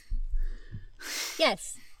 Squeeze.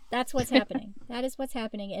 Yes, that's what's happening. That is what's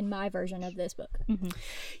happening in my version of this book.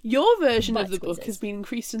 Your version of Butt the book squeezes. has been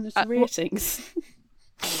increased in its ratings.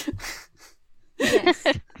 Yes.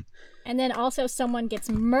 And then also someone gets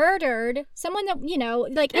murdered. Someone that, you know,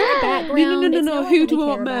 like in the background. No. it's no one Who that do we care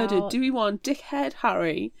want murdered? about. Do we want Dickhead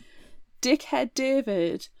Harry, Dickhead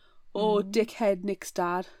David, or Dickhead Nick's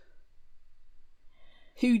dad?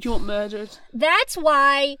 Who do you want murdered? That's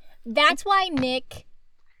why Nick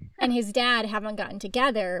and his dad haven't gotten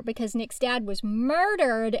together, because Nick's dad was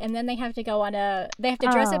murdered, and then they have to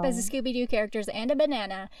dress up as the Scooby-Doo characters and a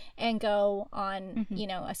banana and go on, you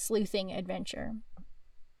know, a sleuthing adventure.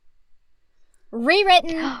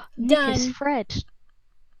 Rewritten, Nick is done. Fred.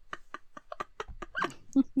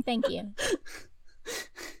 Thank you.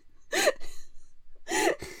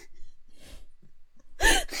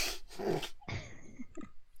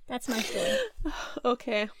 That's my story.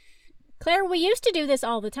 Okay. Claire, we used to do this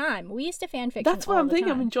all the time. We used to fan fiction. That's what all I'm the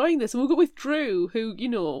thinking. I'm time. enjoying this. And we'll go with Drew, who, you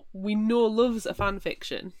know, we know loves a fan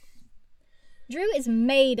fiction. Drew is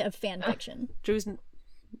made of fan fiction. Drew's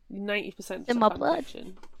 90% In my fan blood.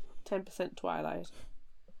 fiction, 10% Twilight.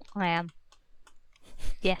 I am.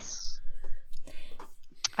 Yes.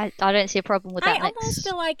 I don't see a problem with that I almost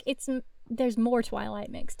feel like there's more Twilight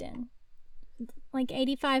mixed in. Like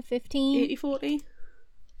 85-15. 80-40?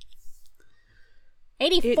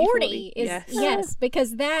 80-40 is yes.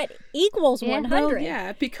 because that equals Yeah. 100. Well,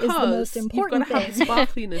 yeah, because most important you've got to have the thing.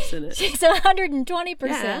 sparkliness in it. She's 120%.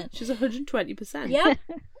 Yeah, she's 120%. Yep.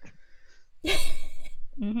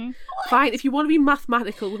 Mm-hmm. Fine, if you want to be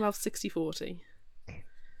mathematical, we'll have 60-40.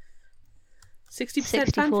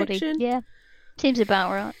 60% fan 60-40. fiction? Yeah. Seems about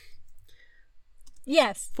right.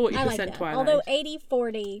 Yes. 40% I like that. Twilight. Although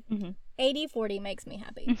 80-40, Mhm. 80-40 makes me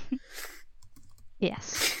happy.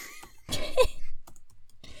 Yes.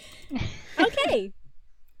 Okay.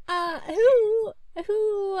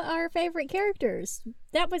 Who are our favorite characters?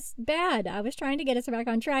 That was bad. I was trying to get us back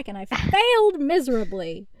on track and I failed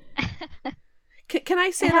miserably. Can I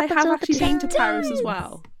say It that I happens have all the actually been to time. Paris as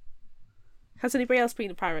well? Has anybody else been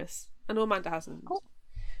to Paris? I know Amanda hasn't. Oh.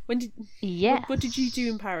 When did Yes. what did you do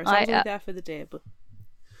in Paris? I, I was only there for the day, but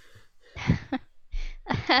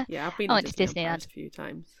yeah, I've been I to went to Disneyland Paris Disneyland. a few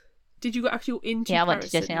times. Did you actually go into Yeah, I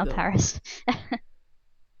Paris? went to Disneyland Paris.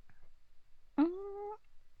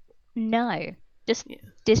 No, just Yeah.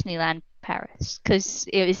 Disneyland Paris, because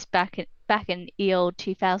it was back in the old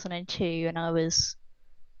 2002, and I was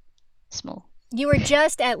small. You were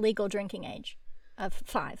just at legal drinking age of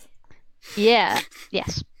 5. Yeah.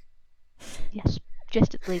 Yes.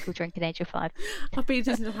 Just at the legal drinking age of 5. I've been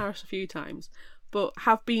to Disneyland Paris a few times, but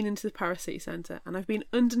have been into the Paris City Centre, and I've been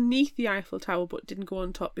underneath the Eiffel Tower, but didn't go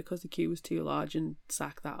on top because the queue was too large and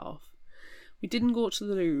sacked that off. We didn't go to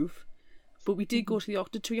the Louvre, but we did go to the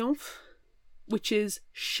Arc de Triomphe, which is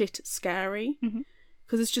shit scary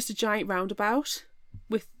because it's just a giant roundabout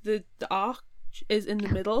with the arch is in the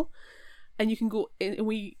middle, and you can go in,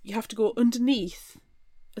 and you have to go underneath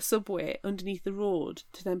a subway underneath the road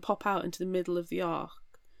to then pop out into the middle of the Arc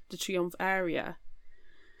de Triomphe area.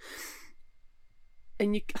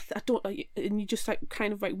 And you just like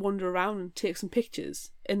kind of like wander around and take some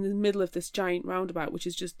pictures in the middle of this giant roundabout, which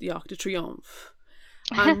is just the Arc de Triomphe.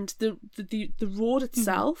 And the road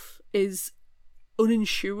itself is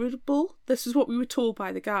uninsurable. This is what we were told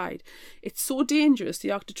by the guide. It's so dangerous,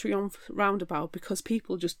 the Arc de Triomphe roundabout, because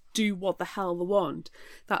people just do what the hell they want,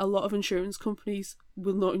 that a lot of insurance companies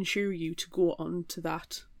will not insure you to go on to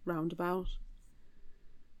that roundabout.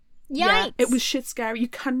 Yikes! Yeah, it was shit scary. You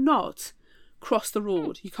cannot cross the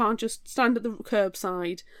road. You can't just stand at the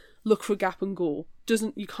curbside, look for a gap and go.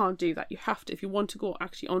 You can't do that. You have to, if you want to go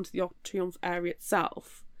actually onto the Arc de Triomphe area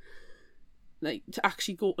itself, like to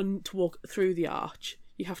actually go to walk through the arch,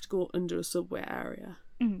 you have to go under a subway area.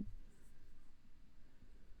 Mhm.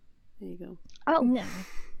 There you go. Oh, No.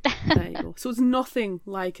 There you go. So it's nothing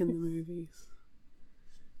like in the movies.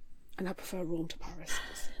 And I prefer Rome to Paris.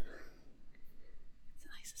 It's a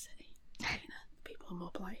nicer city. Cleaner. People are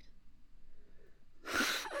more polite.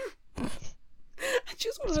 I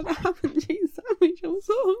just wanted a ham and cheese sandwich. I was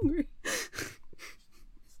so hungry.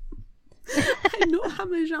 I know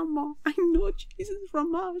ham and jambon. I know cheese and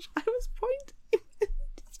fromage. I was pointing. I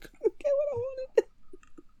just couldn't get what I wanted.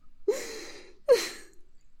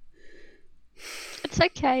 it's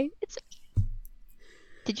okay. It's okay.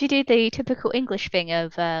 Did you do the typical English thing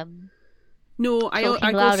of No, I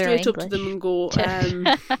Talking go louder straight up to English. them and go,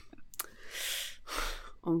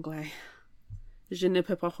 anglais. Je ne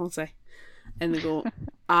peux pas français. And they go,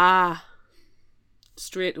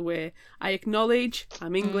 straight away. I acknowledge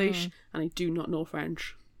I'm English and I do not know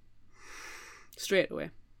French. Straight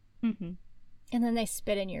away. Mhm. And then they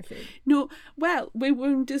spit in your food. No, well, we were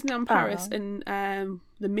in Disneyland Paris Oh. in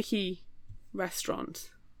the Mickey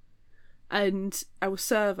restaurant. and our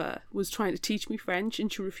server was trying to teach me French,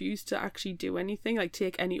 and she refused to actually do anything, like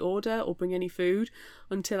take any order or bring any food,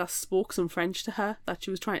 until I spoke some French to her that she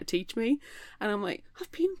was trying to teach me. And I'm like,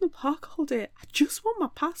 I've been in the park all day, I just want my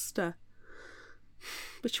pasta.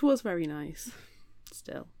 But she was very nice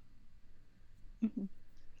still.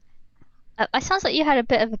 It sounds like you had a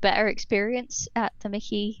bit of a better experience at the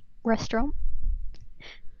Mickey restaurant.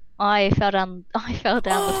 I fell down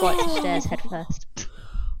the flights of stairs head first.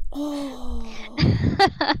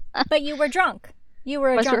 But you were drunk. You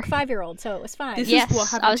were a Was drunk drunk. 5-year-old, so it was fine. This Yes, is what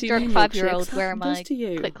happened I was to drunk you, 5-year-old milkshakes. wearing What happened my to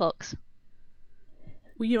you? click clocks.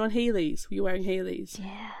 Were you on Heelys? Were you wearing Heelys?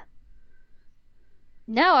 Yeah.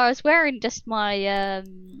 No, I was wearing just my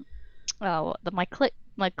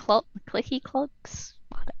clicky clogs.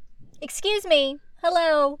 Excuse me.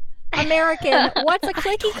 Hello, American. What's a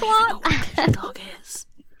clicky clock? Clicky clog is.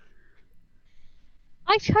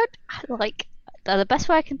 I tried, like, the best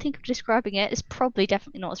way I can think of describing it is probably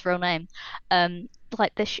definitely not its real name.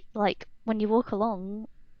 Like like when you walk along,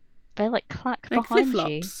 they like clack Like behind flip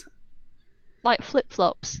you, flops. like flip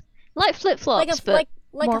flops, but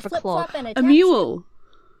like more a of a flip clog. flop and a A taxi. mule.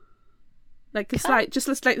 Like a slide, just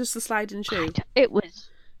a sliding shoe. It was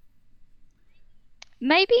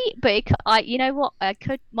maybe, but you know what?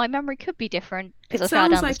 My memory could be different It because I fell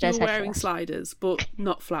sounds down the like you stairs were head wearing first. sliders, but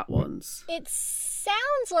not flat ones. It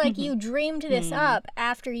sounds like you dreamed this up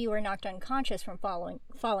after you were knocked unconscious from falling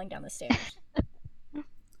down the stairs.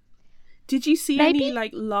 Did you see Maybe. any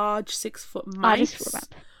like large 6-foot I just mice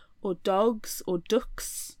remember. or dogs or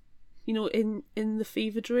ducks? You know, in the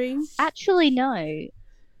fever dream. Actually, no.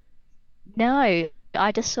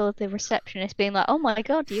 I just saw the receptionist being like, "Oh my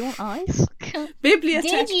god, do you want ice?" Bibliotech.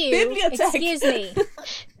 Did you? Bibliotech. Excuse me.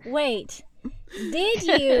 Wait. Did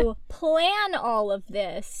you plan all of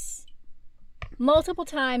this multiple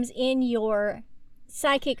times in your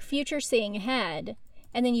psychic future seeing head,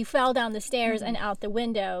 and then you fell down the stairs and out the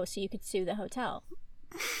window so you could sue the hotel?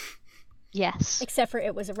 Yes. Except for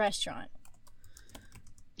it was a restaurant.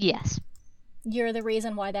 Yes. You're the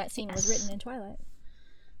reason why that scene was Yes. written in Twilight.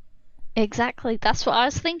 Exactly. That's what I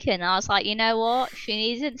was thinking. I was like, you know what? She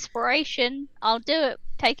needs inspiration. I'll do it.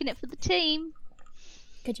 Taking it for the team.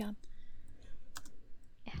 Good job.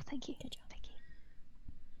 Yeah, thank you. Good job. Thank you.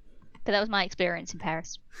 But that was my experience in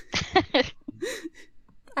Paris.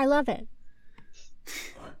 I love it.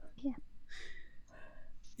 Yeah.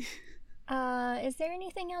 Is there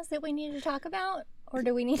anything else that we need to talk about? Or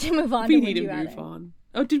do we need to move on We to need Would to You move Rather? on.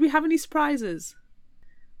 Oh, did we have any surprises?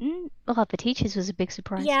 Oh, the teachers was a big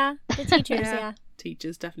surprise. Yeah, the teachers, Yeah. yeah.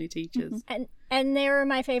 Teachers, definitely teachers. And they were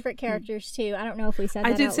my favorite characters too. I don't know if we said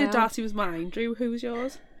that I did out say loud. Darcy was mine. Drew, who was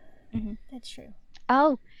yours? That's true.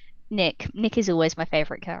 Oh, Nick. Nick is always my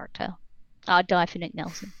favourite character. I'd die for Nick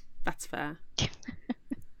Nelson. That's fair.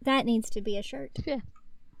 That needs to be a shirt. Yeah.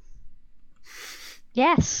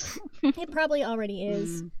 Yes. It probably already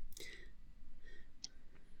is.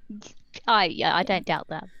 I don't doubt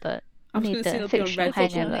that, but I was need going to say the it'll be on fictional Red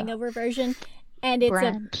Fictional Hangover. hangover version, and it's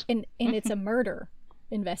brand. and it's a murder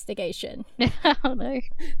investigation. Oh no.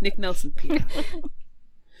 Nick Nelson PR.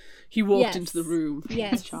 He walked Yes. into the room.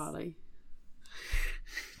 Yes. It's Charlie.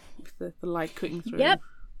 With the light cutting through. Yep.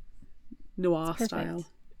 Noir It's style.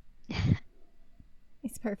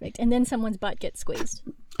 It's perfect. And then someone's butt gets squeezed.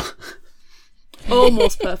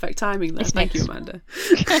 Almost perfect timing there. It's Thank you, nice. Amanda.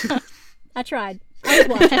 I tried. I was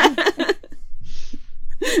watching.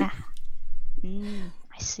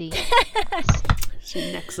 I see.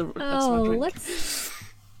 She next that's my Oh, drink.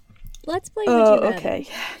 let's play Would Oh, You Rather. okay.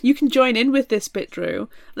 You can join in with this bit, Drew.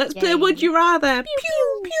 Let's play Yay. Would You Rather.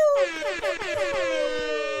 Pew, pew.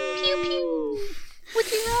 Pew pew.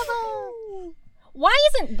 Would you rather? Why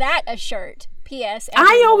isn't that a shirt? P.S. I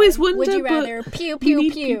everyone. always wonder, Would you but rather? Pew We pew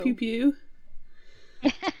need pew. pew, pew,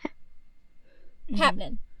 pew.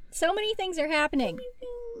 Happening. So many things are happening. Pew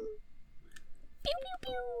pew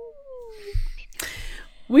pew.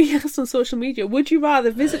 We asked on social media, would you rather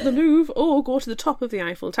visit the Louvre or go to the top of the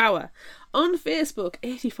Eiffel Tower? On Facebook,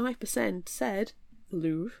 85% said the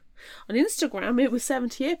Louvre. On Instagram, it was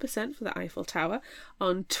 78% for the Eiffel Tower.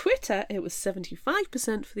 On Twitter, it was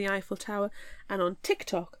 75% for the Eiffel Tower. And on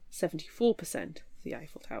TikTok, 74% for the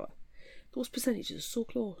Eiffel Tower. Those percentages are so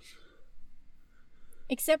close.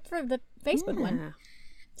 Except for the Facebook one. Yeah.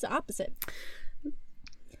 It's the opposite.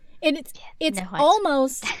 And it's no, I-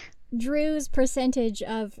 almost Drew's percentage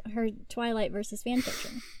of her Twilight versus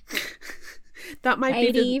fanfiction. That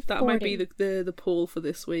might be 80-40. the poll for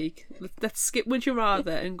this week. Let's skip Would You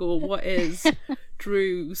Rather and go, what is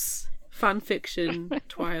Drew's fanfiction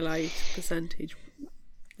Twilight percentage?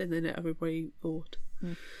 And then everybody vote.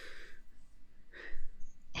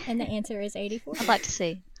 And the answer is 84. I'd like to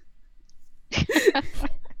see.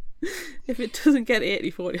 If it doesn't get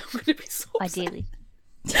 80-40, I'm going to be so upset. Ideally.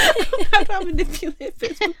 How do I manipulate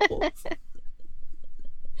Facebook polls?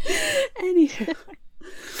 Anywho,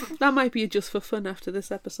 that might be just for fun after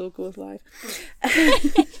this episode goes live.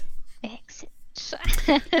 Exit.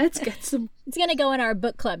 Let's get some. It's going to go in our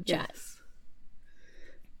book club chat. Yes.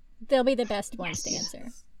 They'll be the best ones to Yes.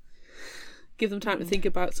 answer. Give them time to think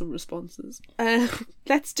about some responses.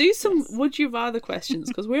 Let's do some would you rather questions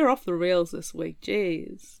because we're off the rails this week.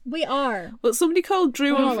 Jeez. We are. Well, somebody called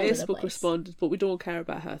Drew We're all on over the Facebook place. responded, but we don't care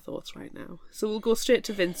about her thoughts right now. So we'll go straight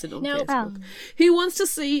to Vincent on No. Facebook. Who wants to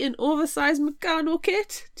see an oversized Meccano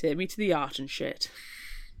kit? Take me to the art and shit.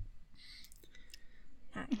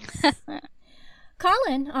 Nice.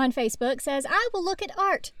 Colin on Facebook says, I will look at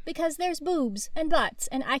art because there's boobs and butts,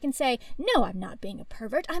 and I can say, no, I'm not being a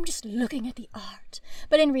pervert, I'm just looking at the art.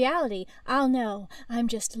 But in reality, I'll know I'm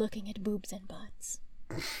just looking at boobs and butts.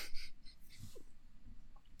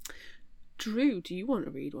 Drew, do you want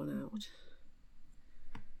to read one out?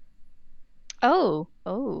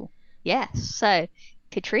 Oh, yes. So,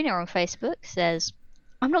 Katrina on Facebook says,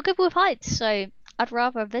 I'm not good with heights, so I'd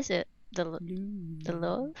rather visit the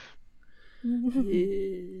Louvre.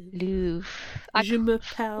 Louvre. Je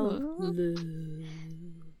m'appelle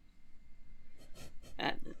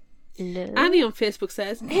Le. Annie on Facebook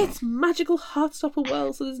says, it's magical Heartstopper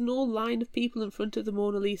World, so there's no line of people in front of the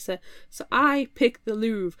Mona Lisa. So I picked the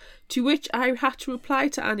Louvre, to which I had to reply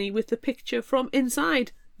to Annie with the picture from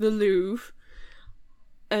inside the Louvre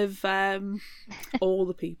of all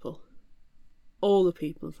the people. All the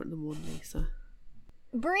people in front of the Mona Lisa.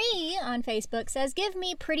 Bree on Facebook says, give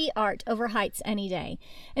me pretty art over heights any day.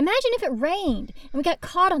 Imagine if it rained and we got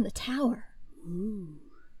caught on the tower. Ooh.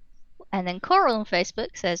 And then Coral on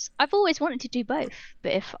Facebook says, I've always wanted to do both,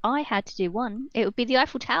 but if I had to do one, it would be the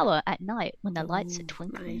Eiffel Tower at night when the lights are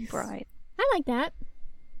twinkling nice. bright. I like that.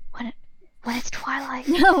 When it's twilight.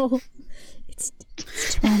 No. It's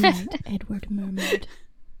twilight, Edward murmured.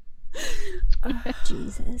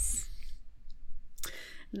 Jesus.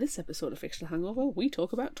 In this episode of Fictional Hangover, we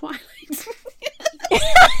talk about Twilight.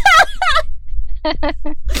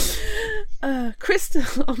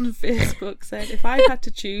 Crystal on Facebook said, if I had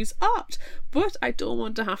to choose art, but I don't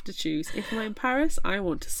want to have to choose. If I'm in Paris, I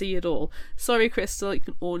want to see it all. Sorry, Crystal, you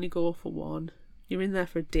can only go for one. You're in there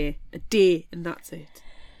for a day, and that's it.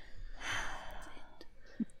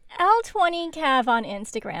 L20 Cav on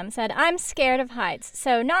Instagram said, I'm scared of heights,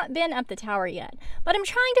 so not been up the tower yet, but I'm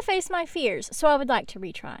trying to face my fears, so I would like to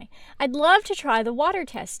retry. I'd love to try the water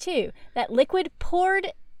test too. That liquid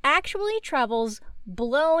poured actually travels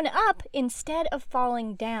blown up instead of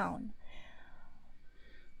falling down.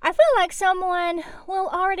 I feel like someone will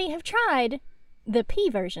already have tried the P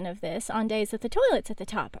version of this on days that the toilets at the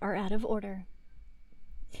top are out of order.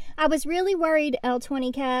 I was really worried,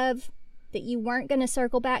 L20 Cav, that you weren't going to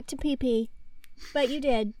circle back to PP, but you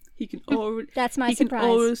did. He can always That's my surprise. He can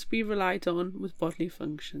always be relied on with bodily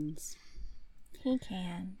functions. He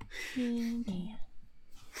can. He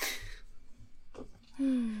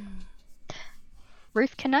can.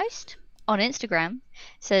 Ruth Canost on Instagram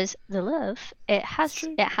says, the Louvre, it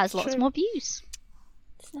has lots more views.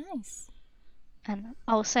 It's nice. And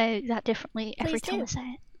I'll say that differently every Please time do. I say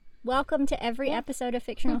it. Welcome to every episode of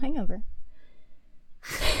Fictional Hangover.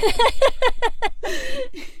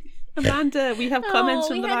 Amanda, we have comments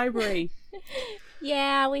from the we had- library.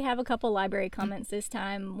 Yeah, we have a couple library comments this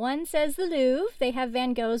time. One says the Louvre. They have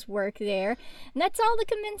Van Gogh's work there. And that's all the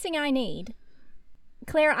convincing I need.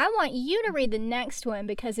 Claire, I want you to read the next one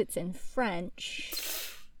because it's in French.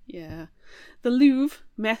 Yeah. The Louvre,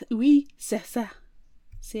 mais oui, c'est ça.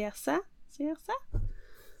 C'est ça? C'est ça?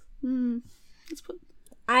 Let's put...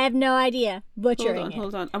 I have no idea. Butchering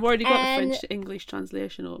Hold on. I've already got And- the French to English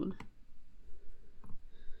translation open.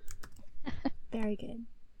 Very good.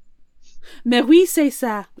 Mais oui, c'est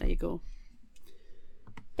ça. There you go.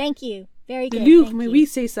 Thank you. Very The good. Louvre, Thank mais you. oui,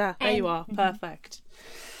 c'est ça. There And- you are. Perfect.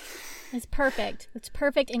 It's perfect. It's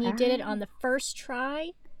perfect, and you did it on the first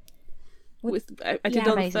try. I did it on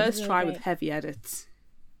the amazing. first Really try great. with heavy edits.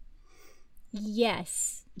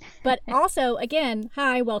 Yes. But also, again,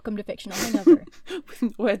 hi, welcome to Fictional Hangover.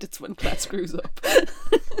 Where did when Claire screws up?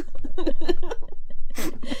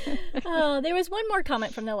 Oh, there was one more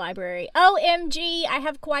comment from the library. OMG, I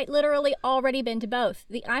have quite literally already been to both.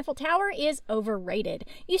 The Eiffel Tower is overrated.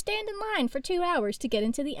 You stand in line for 2 hours to get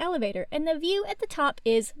into the elevator, and the view at the top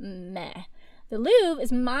is meh. The Louvre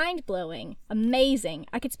is mind-blowing, amazing.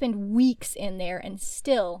 I could spend weeks in there and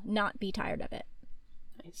still not be tired of it.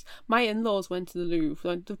 Nice. My in-laws went to the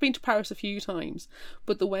Louvre. They've been to Paris a few times,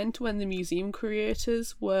 but they went when the museum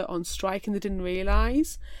curators were on strike and they didn't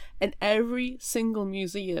realise. And every single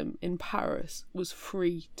museum in Paris was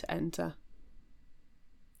free to enter.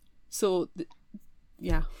 So,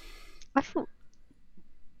 yeah. I thought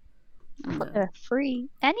they're free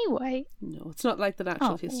anyway. No, it's not like the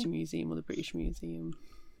Natural Oh. History Museum or the British Museum.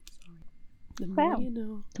 Sorry. The more Well. you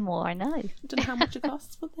know. The more I know. I don't know how much it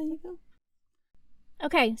costs, but there you go.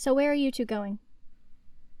 Okay, so where are you two going?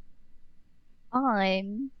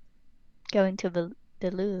 I'm going to the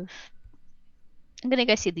Louvre. I'm going to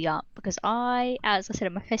go see the art because as I said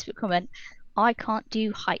in my Facebook comment, I can't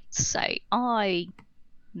do heights, so I'm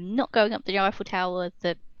not going up the Eiffel Tower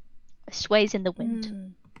that sways in the wind.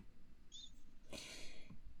 Mm.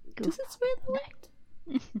 Does it sway the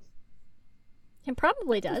wind? It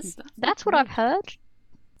probably does. That's what I've heard.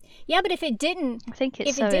 Yeah, but if it didn't, I think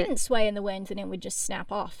it's if it didn't sway in the wind, then it would just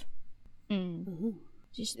snap off. Ooh.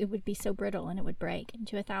 It would be so brittle and it would break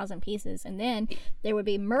into 1,000 pieces, and then there would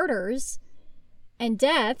be murders and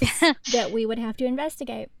deaths that we would have to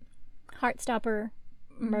investigate. Heartstopper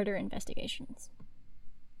murder investigations.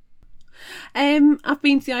 I've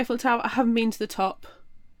been to the Eiffel Tower. I haven't been to the top.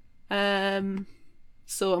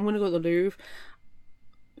 So I'm going to go to the Louvre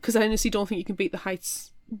because I honestly don't think you can beat the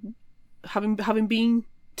heights. Having been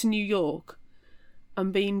to New York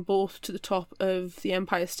and been both to the top of the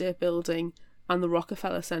Empire State Building and the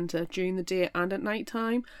Rockefeller Center during the day and at night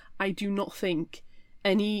time, I do not think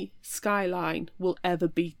any skyline will ever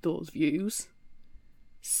beat those views.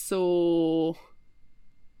 So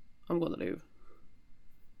I'm going to the Louvre.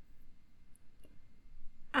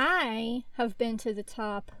 I have been to the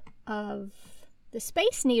top of the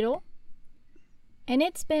Space Needle, and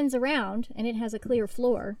it spins around, and it has a clear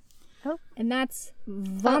floor. Oh. And that's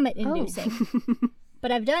vomit-inducing.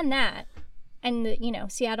 But I've done that. And,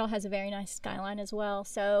 Seattle has a very nice skyline as well.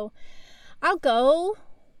 So I'll go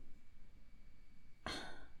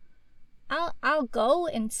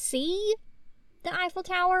and see the Eiffel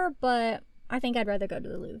Tower, but I think I'd rather go to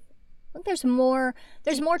the Louvre. I think there's more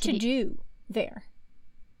to do there.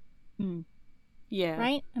 Yeah.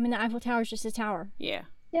 Right? I mean, the Eiffel Tower is just a tower. Yeah.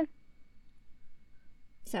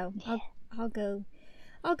 So I'll go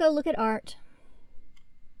look at art.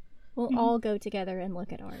 We'll all go together and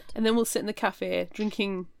look at art. And then we'll sit in the cafe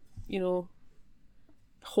drinking,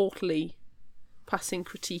 haughtily, passing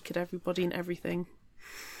critique at everybody and everything.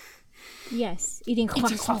 Yes, eating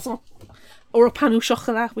croissant. Or a pain au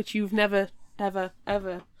chocolat, which you've never, ever,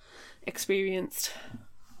 ever experienced.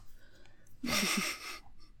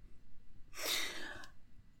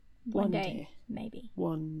 One day, maybe.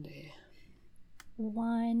 One day.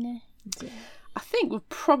 One day. I think we've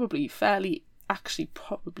probably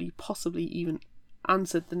possibly even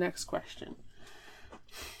answered the next question.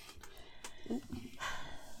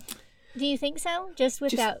 Do you think so? Just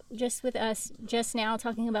with us just now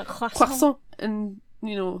talking about croissant. Croissant and,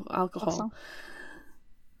 alcohol. Croissant.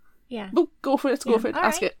 Yeah. Oh, go for it. All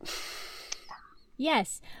Ask right. it.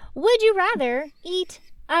 Yes. Would you rather eat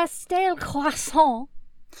a stale croissant,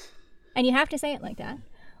 and you have to say it like that,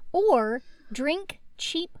 or drink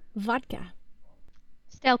cheap vodka?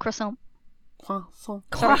 Stale croissant. Croissant.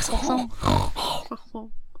 Croissant.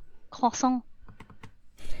 Croissant. Croissant.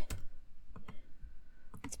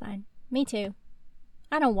 It's fine. Me too.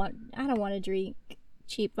 I don't want to drink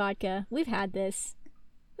cheap vodka. We've had this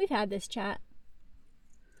chat.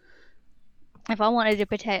 If I wanted a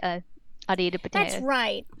potato, I'd eat a potato. That's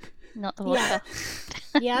right. Not the vodka.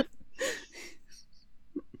 Yep.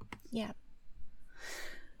 Yep.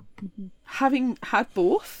 Having had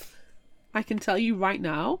both, I can tell you right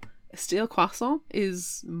now, a stale croissant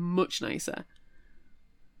is much nicer.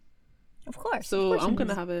 Of course. So I'm going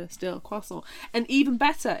to have a stale croissant. And even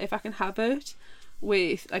better, if I can have it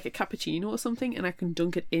with like a cappuccino or something and I can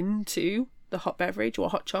dunk it into the hot beverage or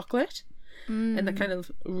hot chocolate and that kind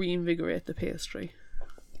of reinvigorate the pastry.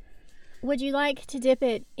 Would you like to dip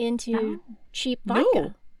it into cheap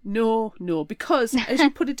vodka? No, because as you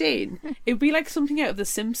put it in, it would be like something out of The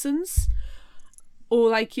Simpsons or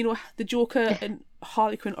like, the Joker and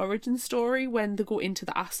Harley Quinn origin story when they go into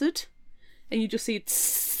the acid and you just see it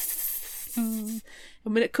and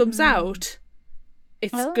when it comes out,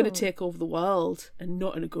 it's going to take over the world and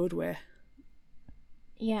not in a good way.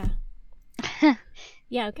 Yeah.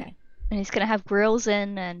 Yeah, okay. And he's going to have grills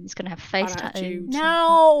in and he's going to have face tattoos. Attitude.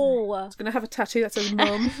 No. It's going to have a tattoo that says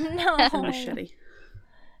mum No. and a machete.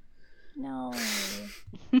 No.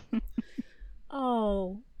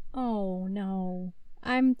 Oh no.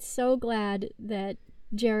 I'm so glad that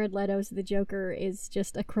Jared Leto's the Joker is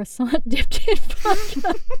just a croissant dipped in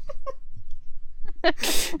vodka.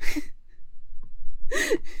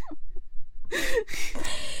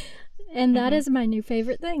 And that is my new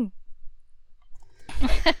favorite thing.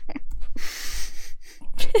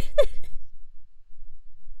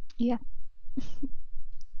 Yeah.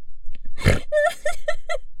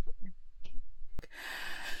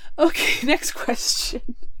 Okay, next question.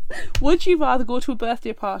 Would you rather go to a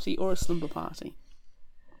birthday party or a slumber party?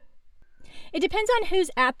 It depends on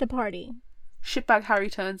who's at the party. Shitbag Harry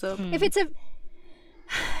turns up. If it's a...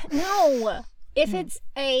 No. If it's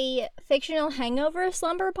a fictional hangover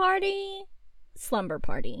slumber party.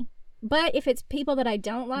 But if it's people that I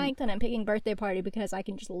don't like, then I'm picking birthday party because I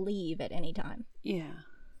can just leave at any time. Yeah.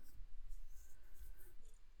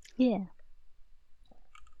 Yeah.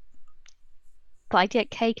 But I get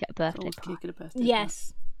cake at a birthday Always party. cake at a birthday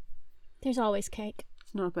Yes. There's always cake. party.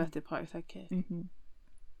 It's not a birthday party without cake. Mm-hmm.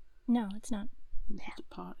 No, it's not. It's just a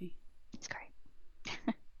party. It's great.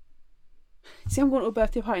 See, I'm going to a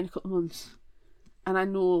birthday party in a couple of months, and I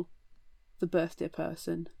know the birthday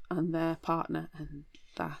person and their partner, and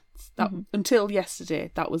that until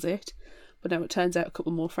yesterday, that was it. But now it turns out a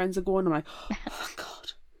couple more friends are going. I'm like, oh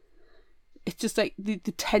God. It's just like the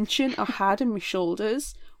tension I had in my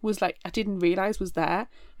shoulders was like I didn't realise was there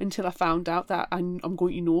until I found out that I'm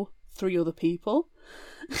going to know 3 other people.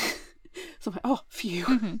 So I'm like, oh, phew.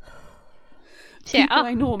 Mm-hmm. So, yeah, People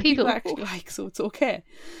I know and people I people- actually like, so it's okay.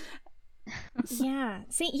 Yeah.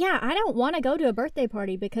 See, yeah, I don't want to go to a birthday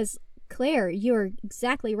party because, Claire, you're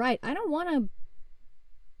exactly right. I don't want to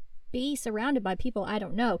be surrounded by people I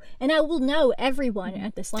don't know. And I will know everyone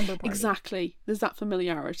at the slumber party. Exactly. There's that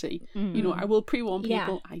familiarity. Mm. You know, I will pre-warn Yeah.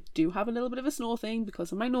 people, I do have a little bit of a snore thing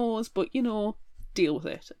because of my nose, but, you know, deal with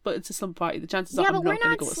it. But it's a slumber party. The chances are Yeah, I'm but not we're going to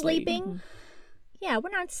not go to sleep. sleeping. Yeah, we're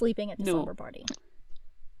not sleeping at the No. slumber party.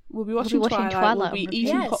 We'll be watching, watching Twilight. We'll Twilight be on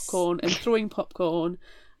eating repeat. Yes. popcorn and throwing popcorn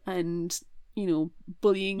and, you know,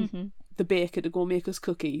 bullying Mm-hmm. the baker to go make us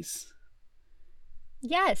cookies.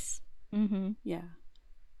 Yes. Mm-hmm. Yeah.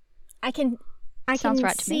 I can Sounds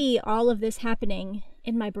right to me. see all of this happening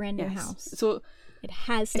in my brand new Yes. house. So It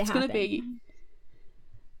has to it's happen. going to be...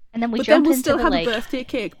 And then we But then jump we'll into still the have lake. a birthday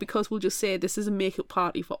cake because we'll just say this is a make-up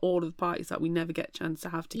party for all of the parties that we never get a chance to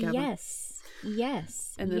have together. Yes.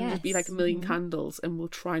 Yes. And then there'll be like a yes. million candles and we'll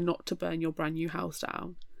try not to burn your brand new house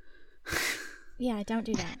down. Yeah, don't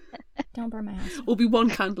do that. Don't burn my house. We'll be one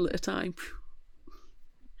candle at a time.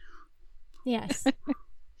 Yes.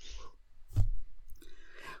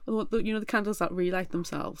 You know the candles that relight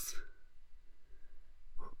themselves?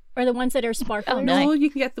 Or the ones that are sparklers. no. No, you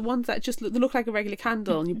can get the ones that just look like a regular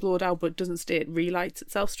candle and you blow it out but it doesn't stay. It relights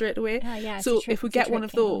itself straight away. Oh, yeah, it's So a trick- if we it's a get trick one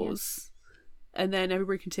of candle, yeah. those and then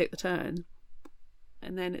everybody can take the turn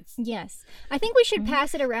and then it's... Yes. I think we Mm-hmm. should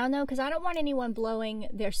pass it around, though, because I don't want anyone blowing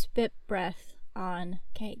their spit breath on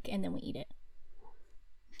cake and then we eat it.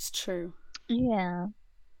 It's true. Yeah.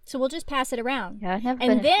 So we'll just pass it around. Yeah, I've never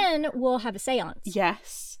And been... then we'll have a seance.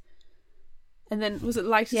 Yes. And then was it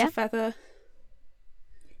light as Yeah. a feather?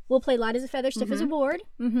 We'll play light as a feather, stiff as a board.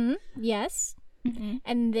 Mm-hmm. Yes. Mm-hmm.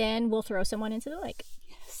 And then we'll throw someone into the lake.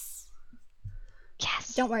 Yes.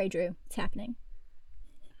 Yes. Don't worry, Drew. It's happening.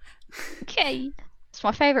 Okay. It's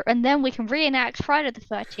my favourite. And then we can reenact Friday the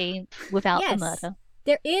 13th without Yes. the murder.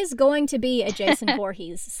 There is going to be a Jason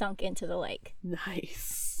Voorhees sunk into the lake.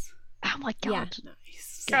 Nice. Oh my Yeah. god.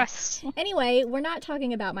 Nice. Yes. Anymore, we're not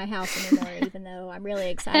talking about my house anymore, even though I'm really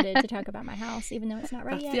excited to talk about my house, even though it's not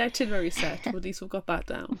ready That's the yet. itinerary set. At least we've got that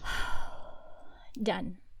down.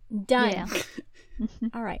 Done. Done. Yeah.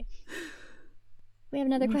 All right. We have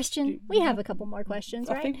another question? We have a couple more questions,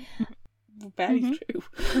 I right? think very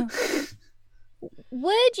true.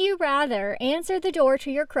 Would you rather answer the door to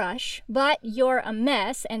your crush, but you're a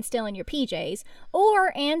mess and still in your PJs,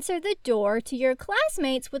 or answer the door to your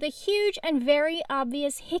classmates with a huge and very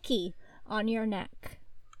obvious hickey on your neck?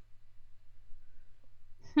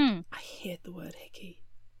 I hate the word hickey.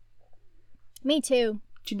 Me too.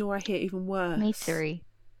 Do you know what I hate even worse? Me too.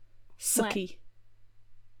 Sucky.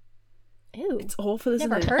 Ooh. It's awful, isn't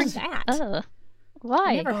Never it? heard that.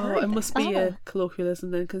 Why? Never Oh, heard it that. must be Oh. a colloquialism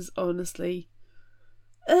then, because honestly,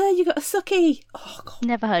 you got a sucky. Oh God,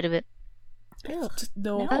 Never heard of it. Ew. just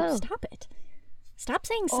no. No, Oh. stop it. Stop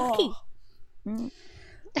saying sucky. Oh.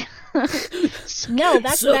 No,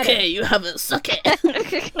 that's better. you haven't sucky.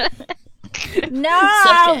 No!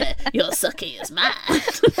 Your sucky is mine.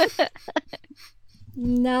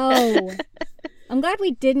 No. I'm glad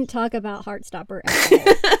we didn't talk about Heartstopper at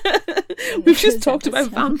all. We've just This talked about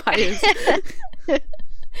episode. vampires.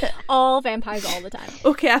 All vampires all the time.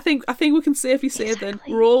 Okay, I think we can safely say then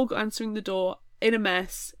Exactly. we're all answering the door in a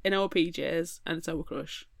mess in our PJs, and it's our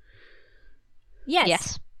crush. Yes.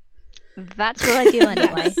 Yes. That's what I do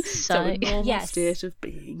anyway. So a So normal Yes. state of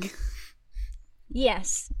being.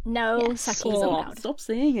 Yes. No Yes. suckies Oh, allowed. stop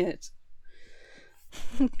saying it.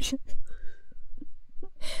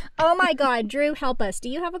 Oh my God, Drew, help us. Do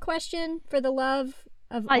you have a question for the love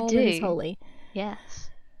of I all that is do. holy? yes.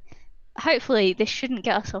 Hopefully this shouldn't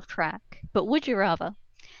get us off track. But would you rather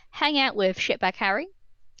hang out with shitbag Harry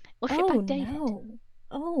or Oh shitbag David? no.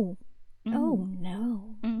 Oh. Oh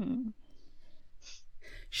no. Mm.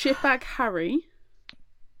 Shitbag Harry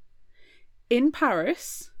in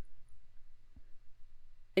Paris,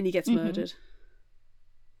 and he gets murdered.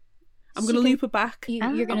 I'm So going to you loop it back. You're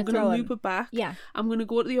I'm gonna going to throw loop him. it back. Yeah. I'm going to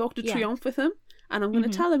go to the Arc de Yeah. Triomphe with him, and I'm going to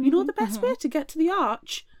tell him, you know the best way to get to the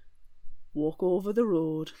arch? Walk over the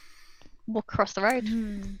road. Walk across the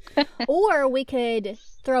road. Or we could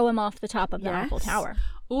throw him off the top of the Eiffel Yes. Tower.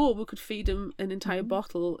 Or we could feed him an entire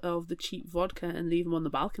bottle of the cheap vodka and leave him on the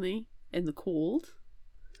balcony in the cold.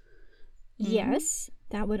 Yes,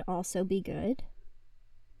 that would also be good.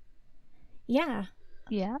 Yeah.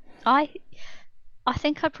 Yeah. I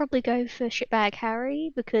think I'd probably go for shitbag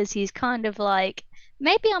Harry because he's kind of like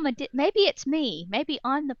maybe maybe it's me. Maybe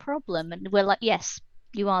I'm the problem and we're like, yes,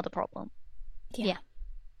 you are the problem. Yeah.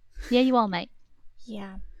 Yeah, you are, mate.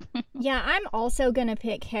 Yeah. Yeah, I'm also gonna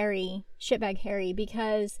pick Harry, shitbag Harry,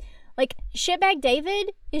 because like shitbag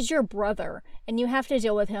David is your brother and you have to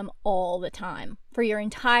deal with him all the time for your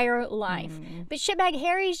entire life. But shitbag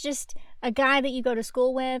Harry's just a guy that you go to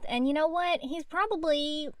school with, and you know what? He's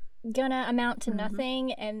probably gonna amount to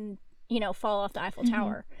nothing and, you know, fall off the Eiffel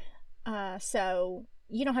Tower. So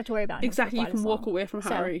you don't have to worry about him. Exactly, for you quite can as walk long. away from So,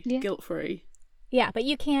 Harry yeah. guilt-free. Yeah, but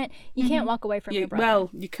you can't walk away from your brother. Well,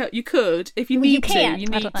 you could if you Well, need you can. to. You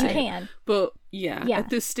I need don't to. know. You can. But yeah, Yeah. at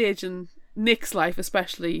this stage in Nick's life,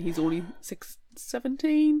 especially, he's only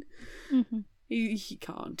 17. Mm-hmm. He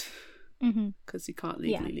can't Mm-hmm. because he can't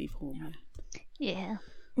legally leave home. Yeah.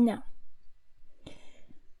 No.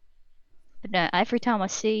 But no, every time I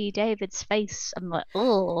see David's face, I'm like,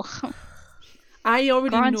 oh. I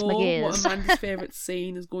already Grinds know my what gears. Amanda's favourite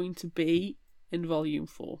scene is going to be in Volume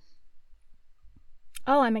 4.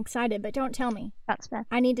 Oh, I'm excited, but don't tell me. That's fair.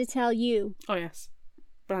 I need to tell you Oh yes,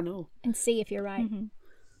 but I know. and see if you're right. Mhm.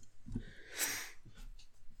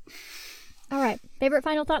 All right. Favorite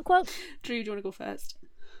final thought quote? Drew, do you want to go first?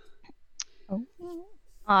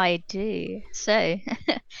 I do. So,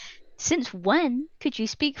 since when could you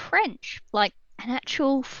speak French? Like an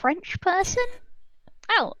actual French person?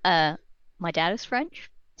 Oh, my dad is French.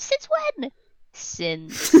 Since when?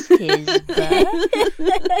 Since his birth.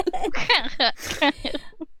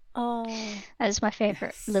 Oh, That is my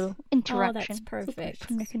favorite little interaction that's perfect.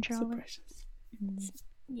 from the So controller. precious.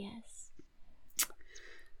 Yes.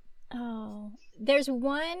 Oh, there's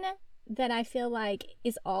one that I feel like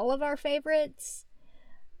is all of our favorites,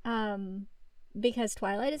 because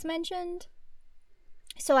Twilight is mentioned.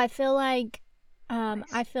 So I feel like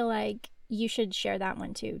you should share that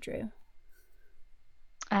one too, Drew.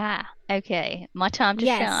 Ah, okay. My time to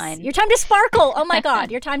shine. Your time to sparkle. Oh my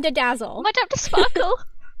God, your time to dazzle. My time to sparkle.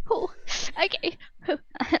 Oh, okay.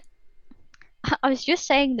 I was just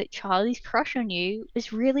saying that Charlie's crush on you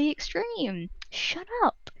is really extreme. Shut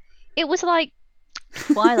up. It was like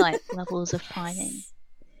Twilight levels of pining.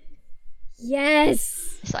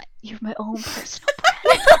 Yes. It's like, you're my own personal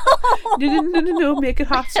No, make it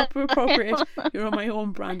hot supper appropriate. You're on my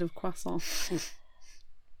own brand of croissant.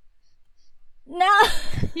 No.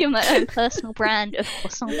 You're my own personal brand of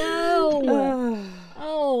croissant. No.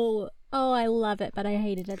 Oh, I love it, but I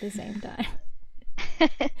hate it at the same time.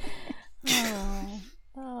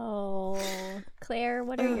 Oh, Claire,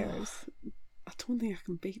 what are yours? I don't think I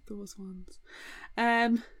can beat those ones.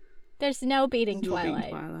 There's no beating No beating Twilight.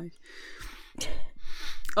 Twilight.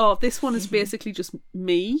 Oh, this one is basically just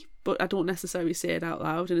me, but I don't necessarily say it out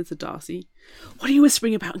loud, and it's a Darcy. What are you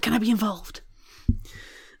whispering about, and can I be involved?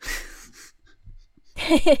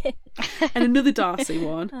 And another Darcy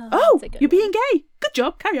one. Oh, that's a good you're being gay. Good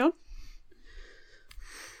job. Carry on.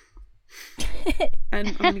 And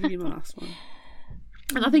I'm going to give you my last one.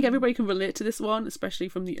 And I think everybody can relate to this one, especially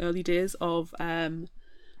from the early days of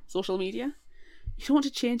social media. You don't want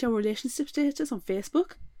to change our relationship status on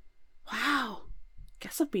Facebook? Wow.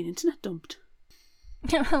 Guess I've been internet dumped.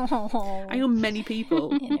 Oh, I know many people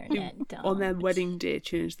who internet on their dumped. wedding day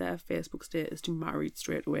changed their Facebook status to married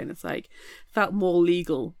straight away, and it's like felt more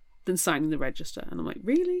legal than signing the register. And I'm like,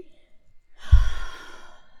 really?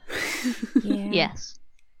 Yeah. Yes.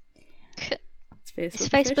 It's Facebook, It's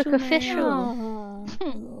Facebook mate. official.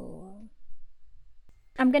 Oh.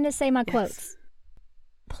 I'm going to say my Yes. quotes.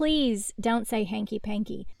 Please don't say hanky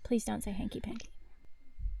panky. Please don't say hanky panky.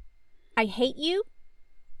 I hate you.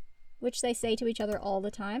 which they say to each other all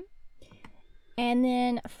the time. And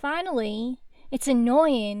then finally, it's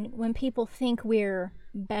annoying when people think we're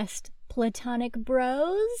best platonic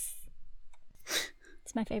bros.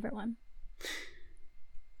 It's my favorite one.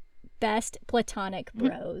 Best platonic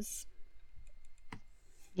bros.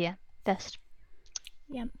 Yeah, best.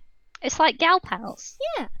 Yep. It's like gal pals.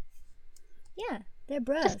 Yeah. Yeah, they're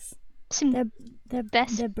bros. Some They're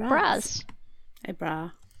best they're bras. Hey,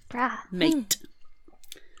 brah. Bra. Mate.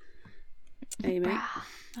 Hey, mate.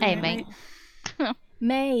 Hey, Alright, mate.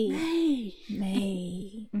 May. Hey.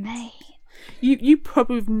 May. Mate. You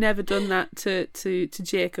probably have never done that to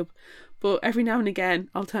Jacob, but every now and again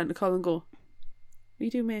I'll turn to Colin and go, "What are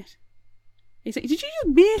you doing, mate?" He's like, "Did you just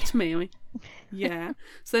mate me?" I'm like, "Yeah."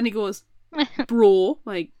 So then he goes, "Bro,"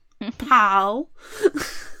 like, "Pal,"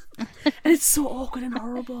 and it's so awkward and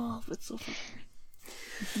horrible. But it's so funny.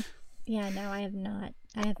 Yeah, no, I have not.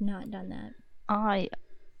 I have not done that. I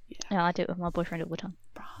do it with my boyfriend all the time.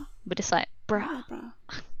 Brah, But it's like, bruh. brah.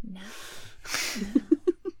 No.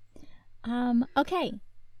 Okay.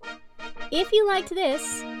 If you liked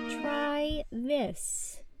this, try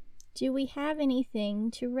this. Do we have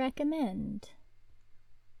anything to recommend?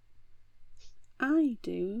 I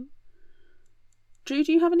do. Drew,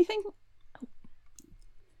 do you have anything?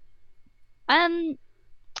 I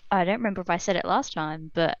don't remember if I said it last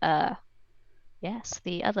time, but yes,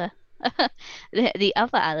 the other the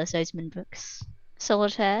other Alice Oseman books.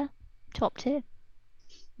 Solitaire, top tier.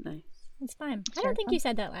 Nice. It's fine. It's I very don't think fun. you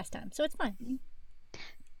said that last time, so it's fine.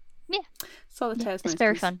 Solitaire's nice. It's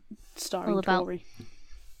very 'cause fun. Starring All about- Tori.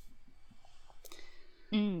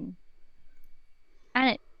 Mm. And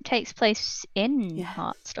it takes place in Yes.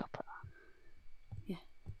 Heartstopper.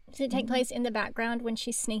 Does it take place in the background when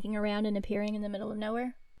she's sneaking around and appearing in the middle of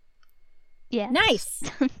nowhere? Yeah. Nice.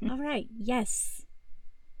 All right. Yes.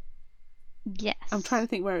 Yes. I'm trying to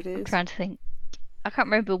think where it I'm is. trying to think. I can't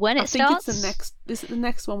remember when it I think starts. it's the next. Is it the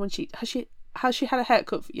next one when she has she had a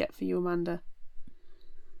haircut yet for you, Amanda?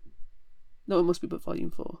 No, it must be but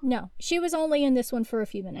volume 4. No, she was only in this one for a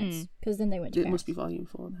few minutes because then they went to It Paris. must be volume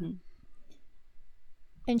 4 then.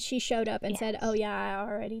 And she showed up and said, Yes. "Oh yeah, I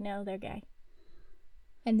already know they're gay."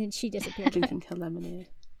 And then she disappeared. Drinking her lemonade.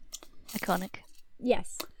 Iconic.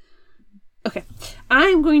 Yes. Okay,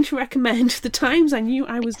 I'm going to recommend The Times I Knew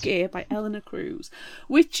I Was Gay by Eleanor Cruz,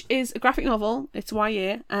 which is a graphic novel. It's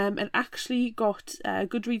YA. It actually got a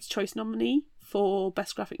Goodreads Choice nominee for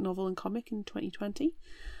Best Graphic Novel and Comic in 2020,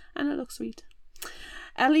 and it looks sweet.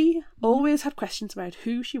 Ellie always had questions about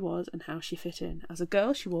who she was and how she fit in. As a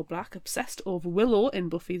girl, she wore black, obsessed over Willow in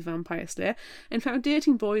Buffy the Vampire Slayer, and found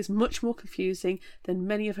dating boys much more confusing than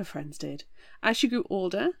many of her friends did. As she grew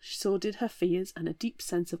older, so did her fears and a deep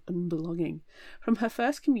sense of unbelonging. From her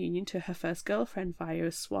first communion to her first girlfriend via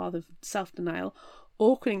a swath of self-denial,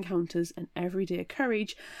 awkward encounters and everyday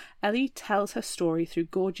courage, Ellie tells her story through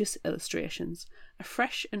gorgeous illustrations, a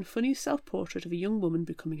fresh and funny self-portrait of a young woman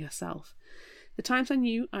becoming herself. The Times I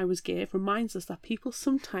Knew I Was Gay reminds us that people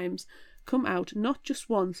sometimes come out not just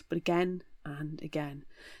once, but again and again.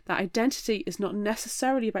 That identity is not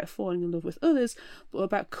necessarily about falling in love with others, but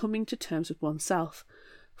about coming to terms with oneself.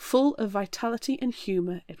 Full of vitality and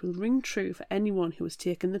humour, it will ring true for anyone who has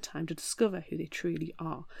taken the time to discover who they truly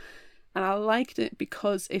are. And I liked it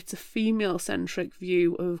because it's a female-centric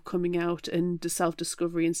view of coming out and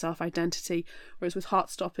self-discovery and self-identity, whereas with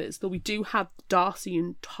Heartstoppers, though we do have Darcy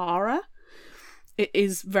and Tara, it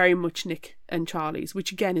is very much Nick and Charlie's,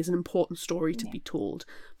 which again is an important story to be told.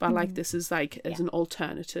 But I like this as an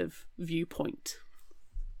alternative viewpoint.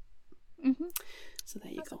 So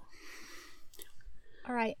there you go.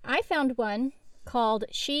 All right. I found one called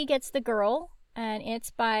She Gets the Girl, and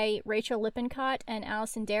it's by Rachel Lippincott and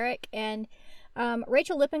Allison Derrick. And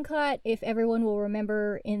Rachel Lippincott, if everyone will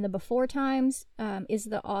remember in the Before Times, is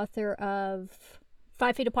the author of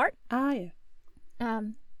 5 Feet Apart. Ah, yeah.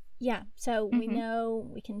 Yeah, so we know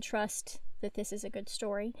we can trust that this is a good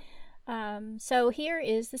story. So here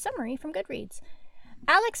is the summary from Goodreads.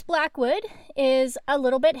 Alex Blackwood is a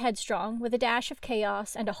little bit headstrong with a dash of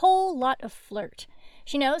chaos and a whole lot of flirt.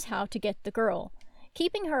 She knows how to get the girl.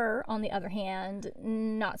 Keeping her, on the other hand,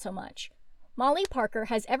 not so much. Molly Parker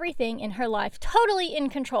has everything in her life totally in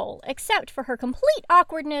control, except for her complete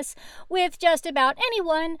awkwardness with just about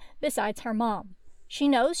anyone besides her mom. She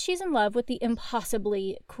knows she's in love with the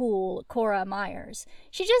impossibly cool Cora Myers.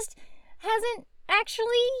 She just hasn't actually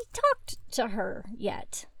talked to her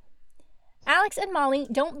yet. Alex and Molly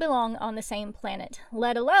don't belong on the same planet,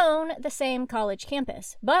 let alone the same college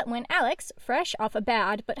campus. But when Alex, fresh off a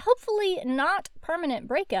bad but hopefully not permanent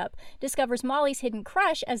breakup, discovers Molly's hidden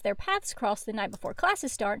crush as their paths cross the night before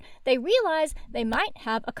classes start, they realize they might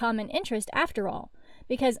have a common interest after all.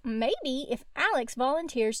 Because maybe if Alex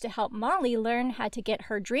volunteers to help Molly learn how to get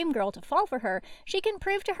her dream girl to fall for her, she can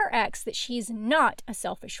prove to her ex that she's not a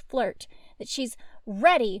selfish flirt, that she's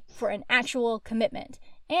ready for an actual commitment.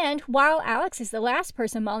 And while Alex is the last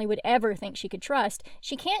person Molly would ever think she could trust,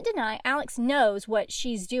 she can't deny Alex knows what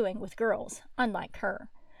she's doing with girls, unlike her.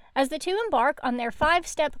 As the two embark on their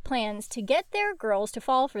 5-step plans to get their girls to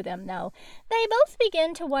fall for them, though, they both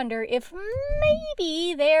begin to wonder if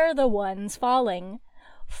maybe they're the ones falling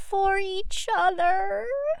for each other.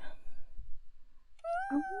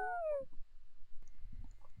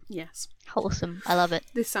 Yes. Wholesome. I love it.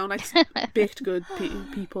 They sound like baked good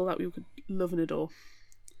people that we would love and adore.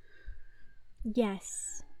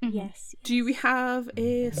 Yes. Yes. Do we have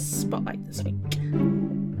a spotlight this week?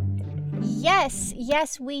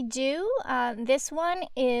 Yes, we do. This one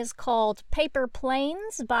is called Paper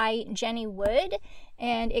Planes by Jenny Wood,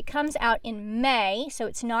 and it comes out in May, so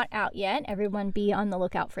it's not out yet. Everyone be on the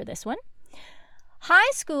lookout for this one.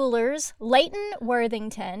 High schoolers Leighton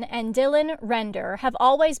Worthington and Dylan Render have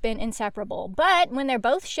always been inseparable, but when they're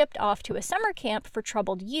both shipped off to a summer camp for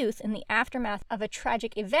troubled youth in the aftermath of a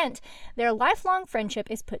tragic event, their lifelong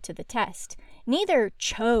friendship is put to the test. Neither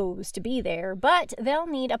chose to be there, but they'll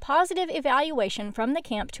need a positive evaluation from the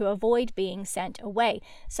camp to avoid being sent away,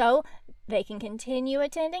 so they can continue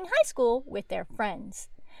attending high school with their friends.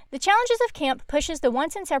 The challenges of camp pushes the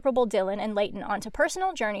once inseparable Dylan and Leighton onto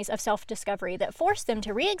personal journeys of self-discovery that force them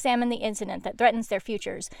to re-examine the incident that threatens their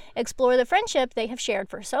futures, explore the friendship they have shared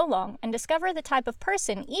for so long, and discover the type of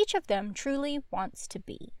person each of them truly wants to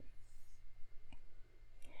be.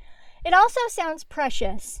 It also sounds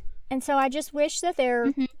precious, and so I just wish that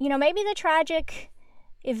maybe the tragic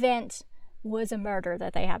event was a murder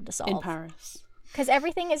that they have to solve. In Paris. Because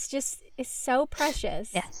everything is so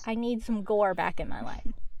precious. Yes. I need some gore back in my life.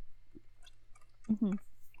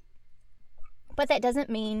 But that doesn't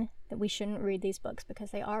mean that we shouldn't read these books,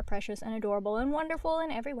 because they are precious and adorable and wonderful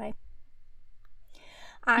in every way.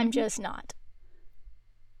 I'm just not.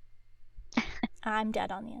 I'm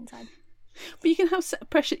dead on the inside. But you can have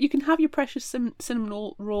You can have your precious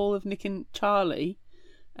cinnamon roll of Nick and Charlie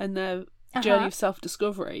and their journey of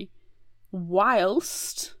self-discovery,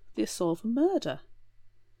 whilst they solve a murder.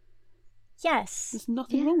 Yes. There's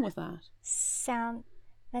nothing wrong with that.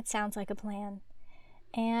 That sounds like a plan.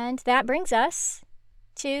 And that brings us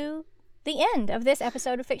to the end of this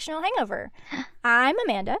episode of Fictional Hangover. I'm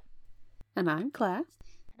Amanda. And I'm Claire.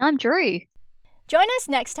 I'm Drew. Join us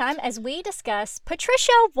next time as we discuss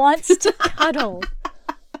Patricia Wants to Cuddle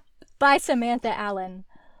by Samantha Allen.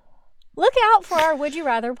 Look out for our Would You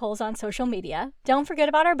Rather polls on social media. Don't forget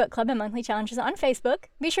about our book club and monthly challenges on Facebook.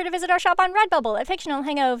 Be sure to visit our shop on Redbubble at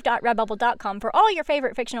fictionalhangover.redbubble.com for all your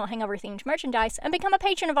favorite Fictional Hangover themed merchandise, and become a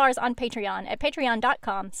patron of ours on Patreon at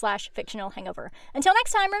patreon.com/fictionalhangover. Until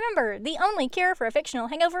next time, remember, the only cure for a fictional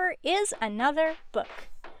hangover is another book.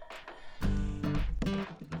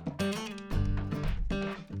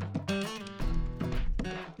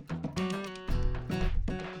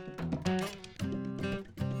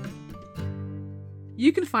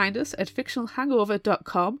 You can find us at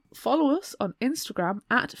fictionalhangover.com, follow us on Instagram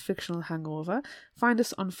at fictionalhangover, find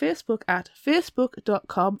us on Facebook at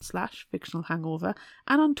facebook.com/fictionalhangover,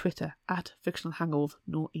 and on Twitter at fictionalhangover,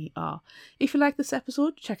 no ER. If you like this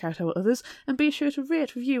episode, check out our others, and be sure to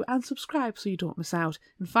rate, review, and subscribe so you don't miss out.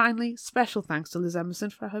 And finally, special thanks to Liz Emerson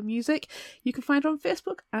for her music. You can find her on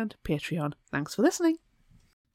Facebook and Patreon. Thanks for listening.